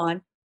so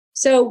on.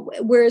 So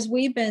whereas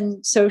we've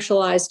been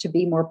socialized to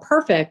be more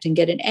perfect and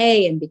get an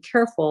A and be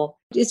careful,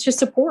 it's just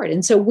support.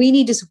 And so we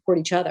need to support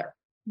each other.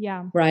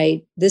 Yeah.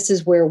 Right. This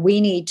is where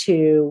we need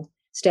to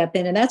step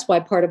in. And that's why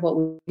part of what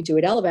we do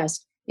at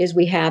Ellevest is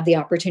we have the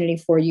opportunity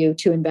for you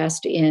to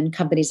invest in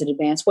companies that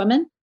advance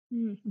women.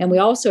 Mm-hmm. And we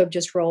also have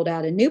just rolled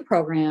out a new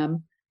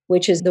program,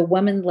 which is the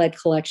Women-Led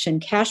Collection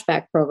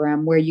Cashback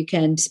Program, where you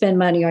can spend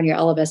money on your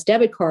Ellevest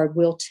debit card.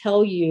 We'll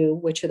tell you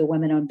which are the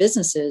women-owned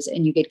businesses,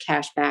 and you get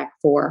cash back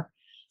for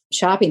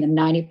shopping them.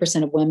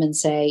 90% of women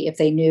say if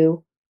they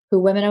knew who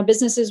women-owned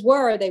businesses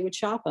were, they would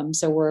shop them.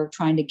 So we're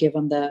trying to give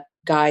them the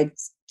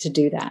guides to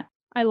do that.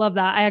 I love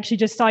that. I actually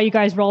just saw you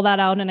guys roll that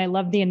out, and I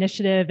love the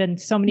initiative and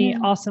so many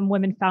awesome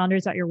women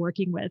founders that you're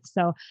working with.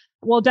 So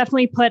we'll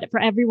definitely put, for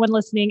everyone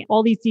listening,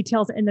 all these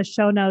details in the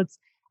show notes.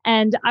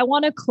 And I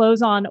want to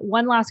close on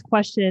one last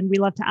question we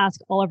love to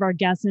ask all of our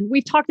guests. And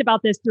we've talked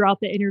about this throughout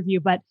the interview,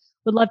 but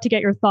would love to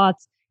get your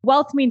thoughts.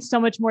 Wealth means so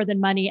much more than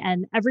money,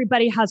 and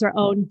everybody has their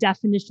own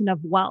definition of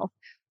wealth.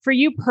 For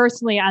you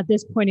personally, at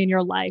this point in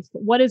your life,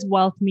 what does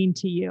wealth mean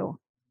to you?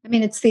 I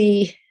mean, it's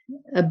the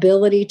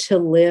ability to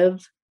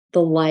live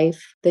the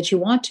life that you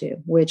want to,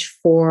 which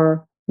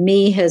for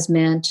me has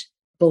meant,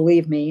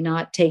 believe me,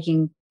 not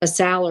taking a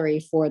salary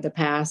for the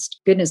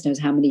past goodness knows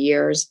how many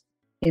years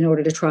in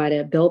order to try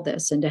to build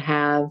this, and to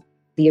have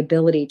the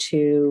ability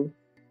to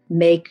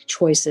make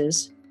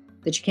choices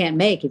that you can't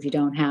make if you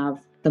don't have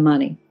the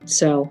money.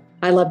 So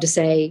I love to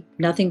say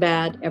nothing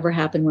bad ever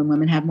happened when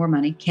women have more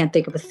money. Can't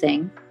think of a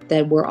thing.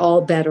 That we're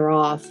all better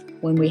off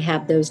when we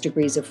have those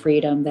degrees of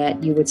freedom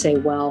that you would say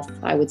wealth,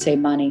 I would say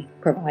money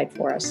provide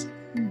for us.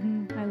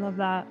 Mm-hmm. I love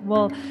that.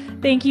 Well,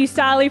 thank you,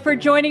 Sally, for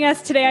joining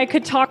us today. I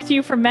could talk to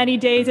you for many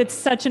days. It's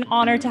such an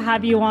honor to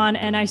have you on,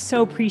 and I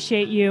so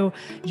appreciate you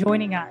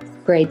joining us.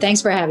 Great.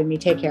 Thanks for having me.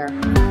 Take care.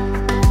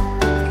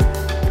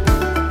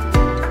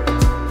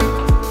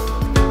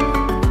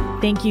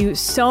 Thank you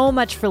so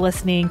much for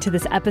listening to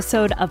this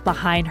episode of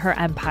Behind Her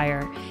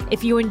Empire.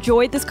 If you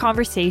enjoyed this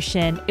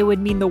conversation, it would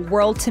mean the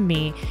world to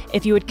me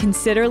if you would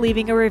consider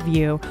leaving a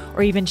review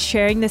or even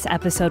sharing this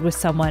episode with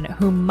someone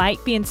who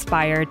might be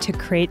inspired to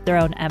create their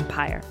own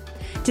empire.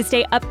 To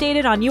stay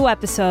updated on new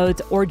episodes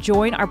or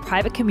join our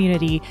private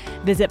community,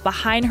 visit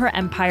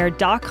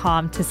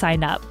BehindHerEmpire.com to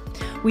sign up.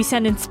 We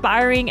send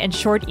inspiring and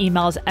short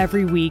emails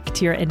every week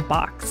to your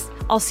inbox.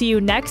 I'll see you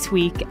next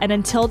week, and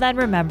until then,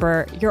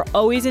 remember, you're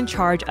always in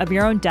charge of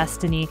your own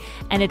destiny,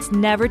 and it's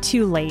never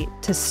too late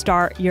to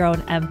start your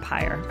own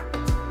empire.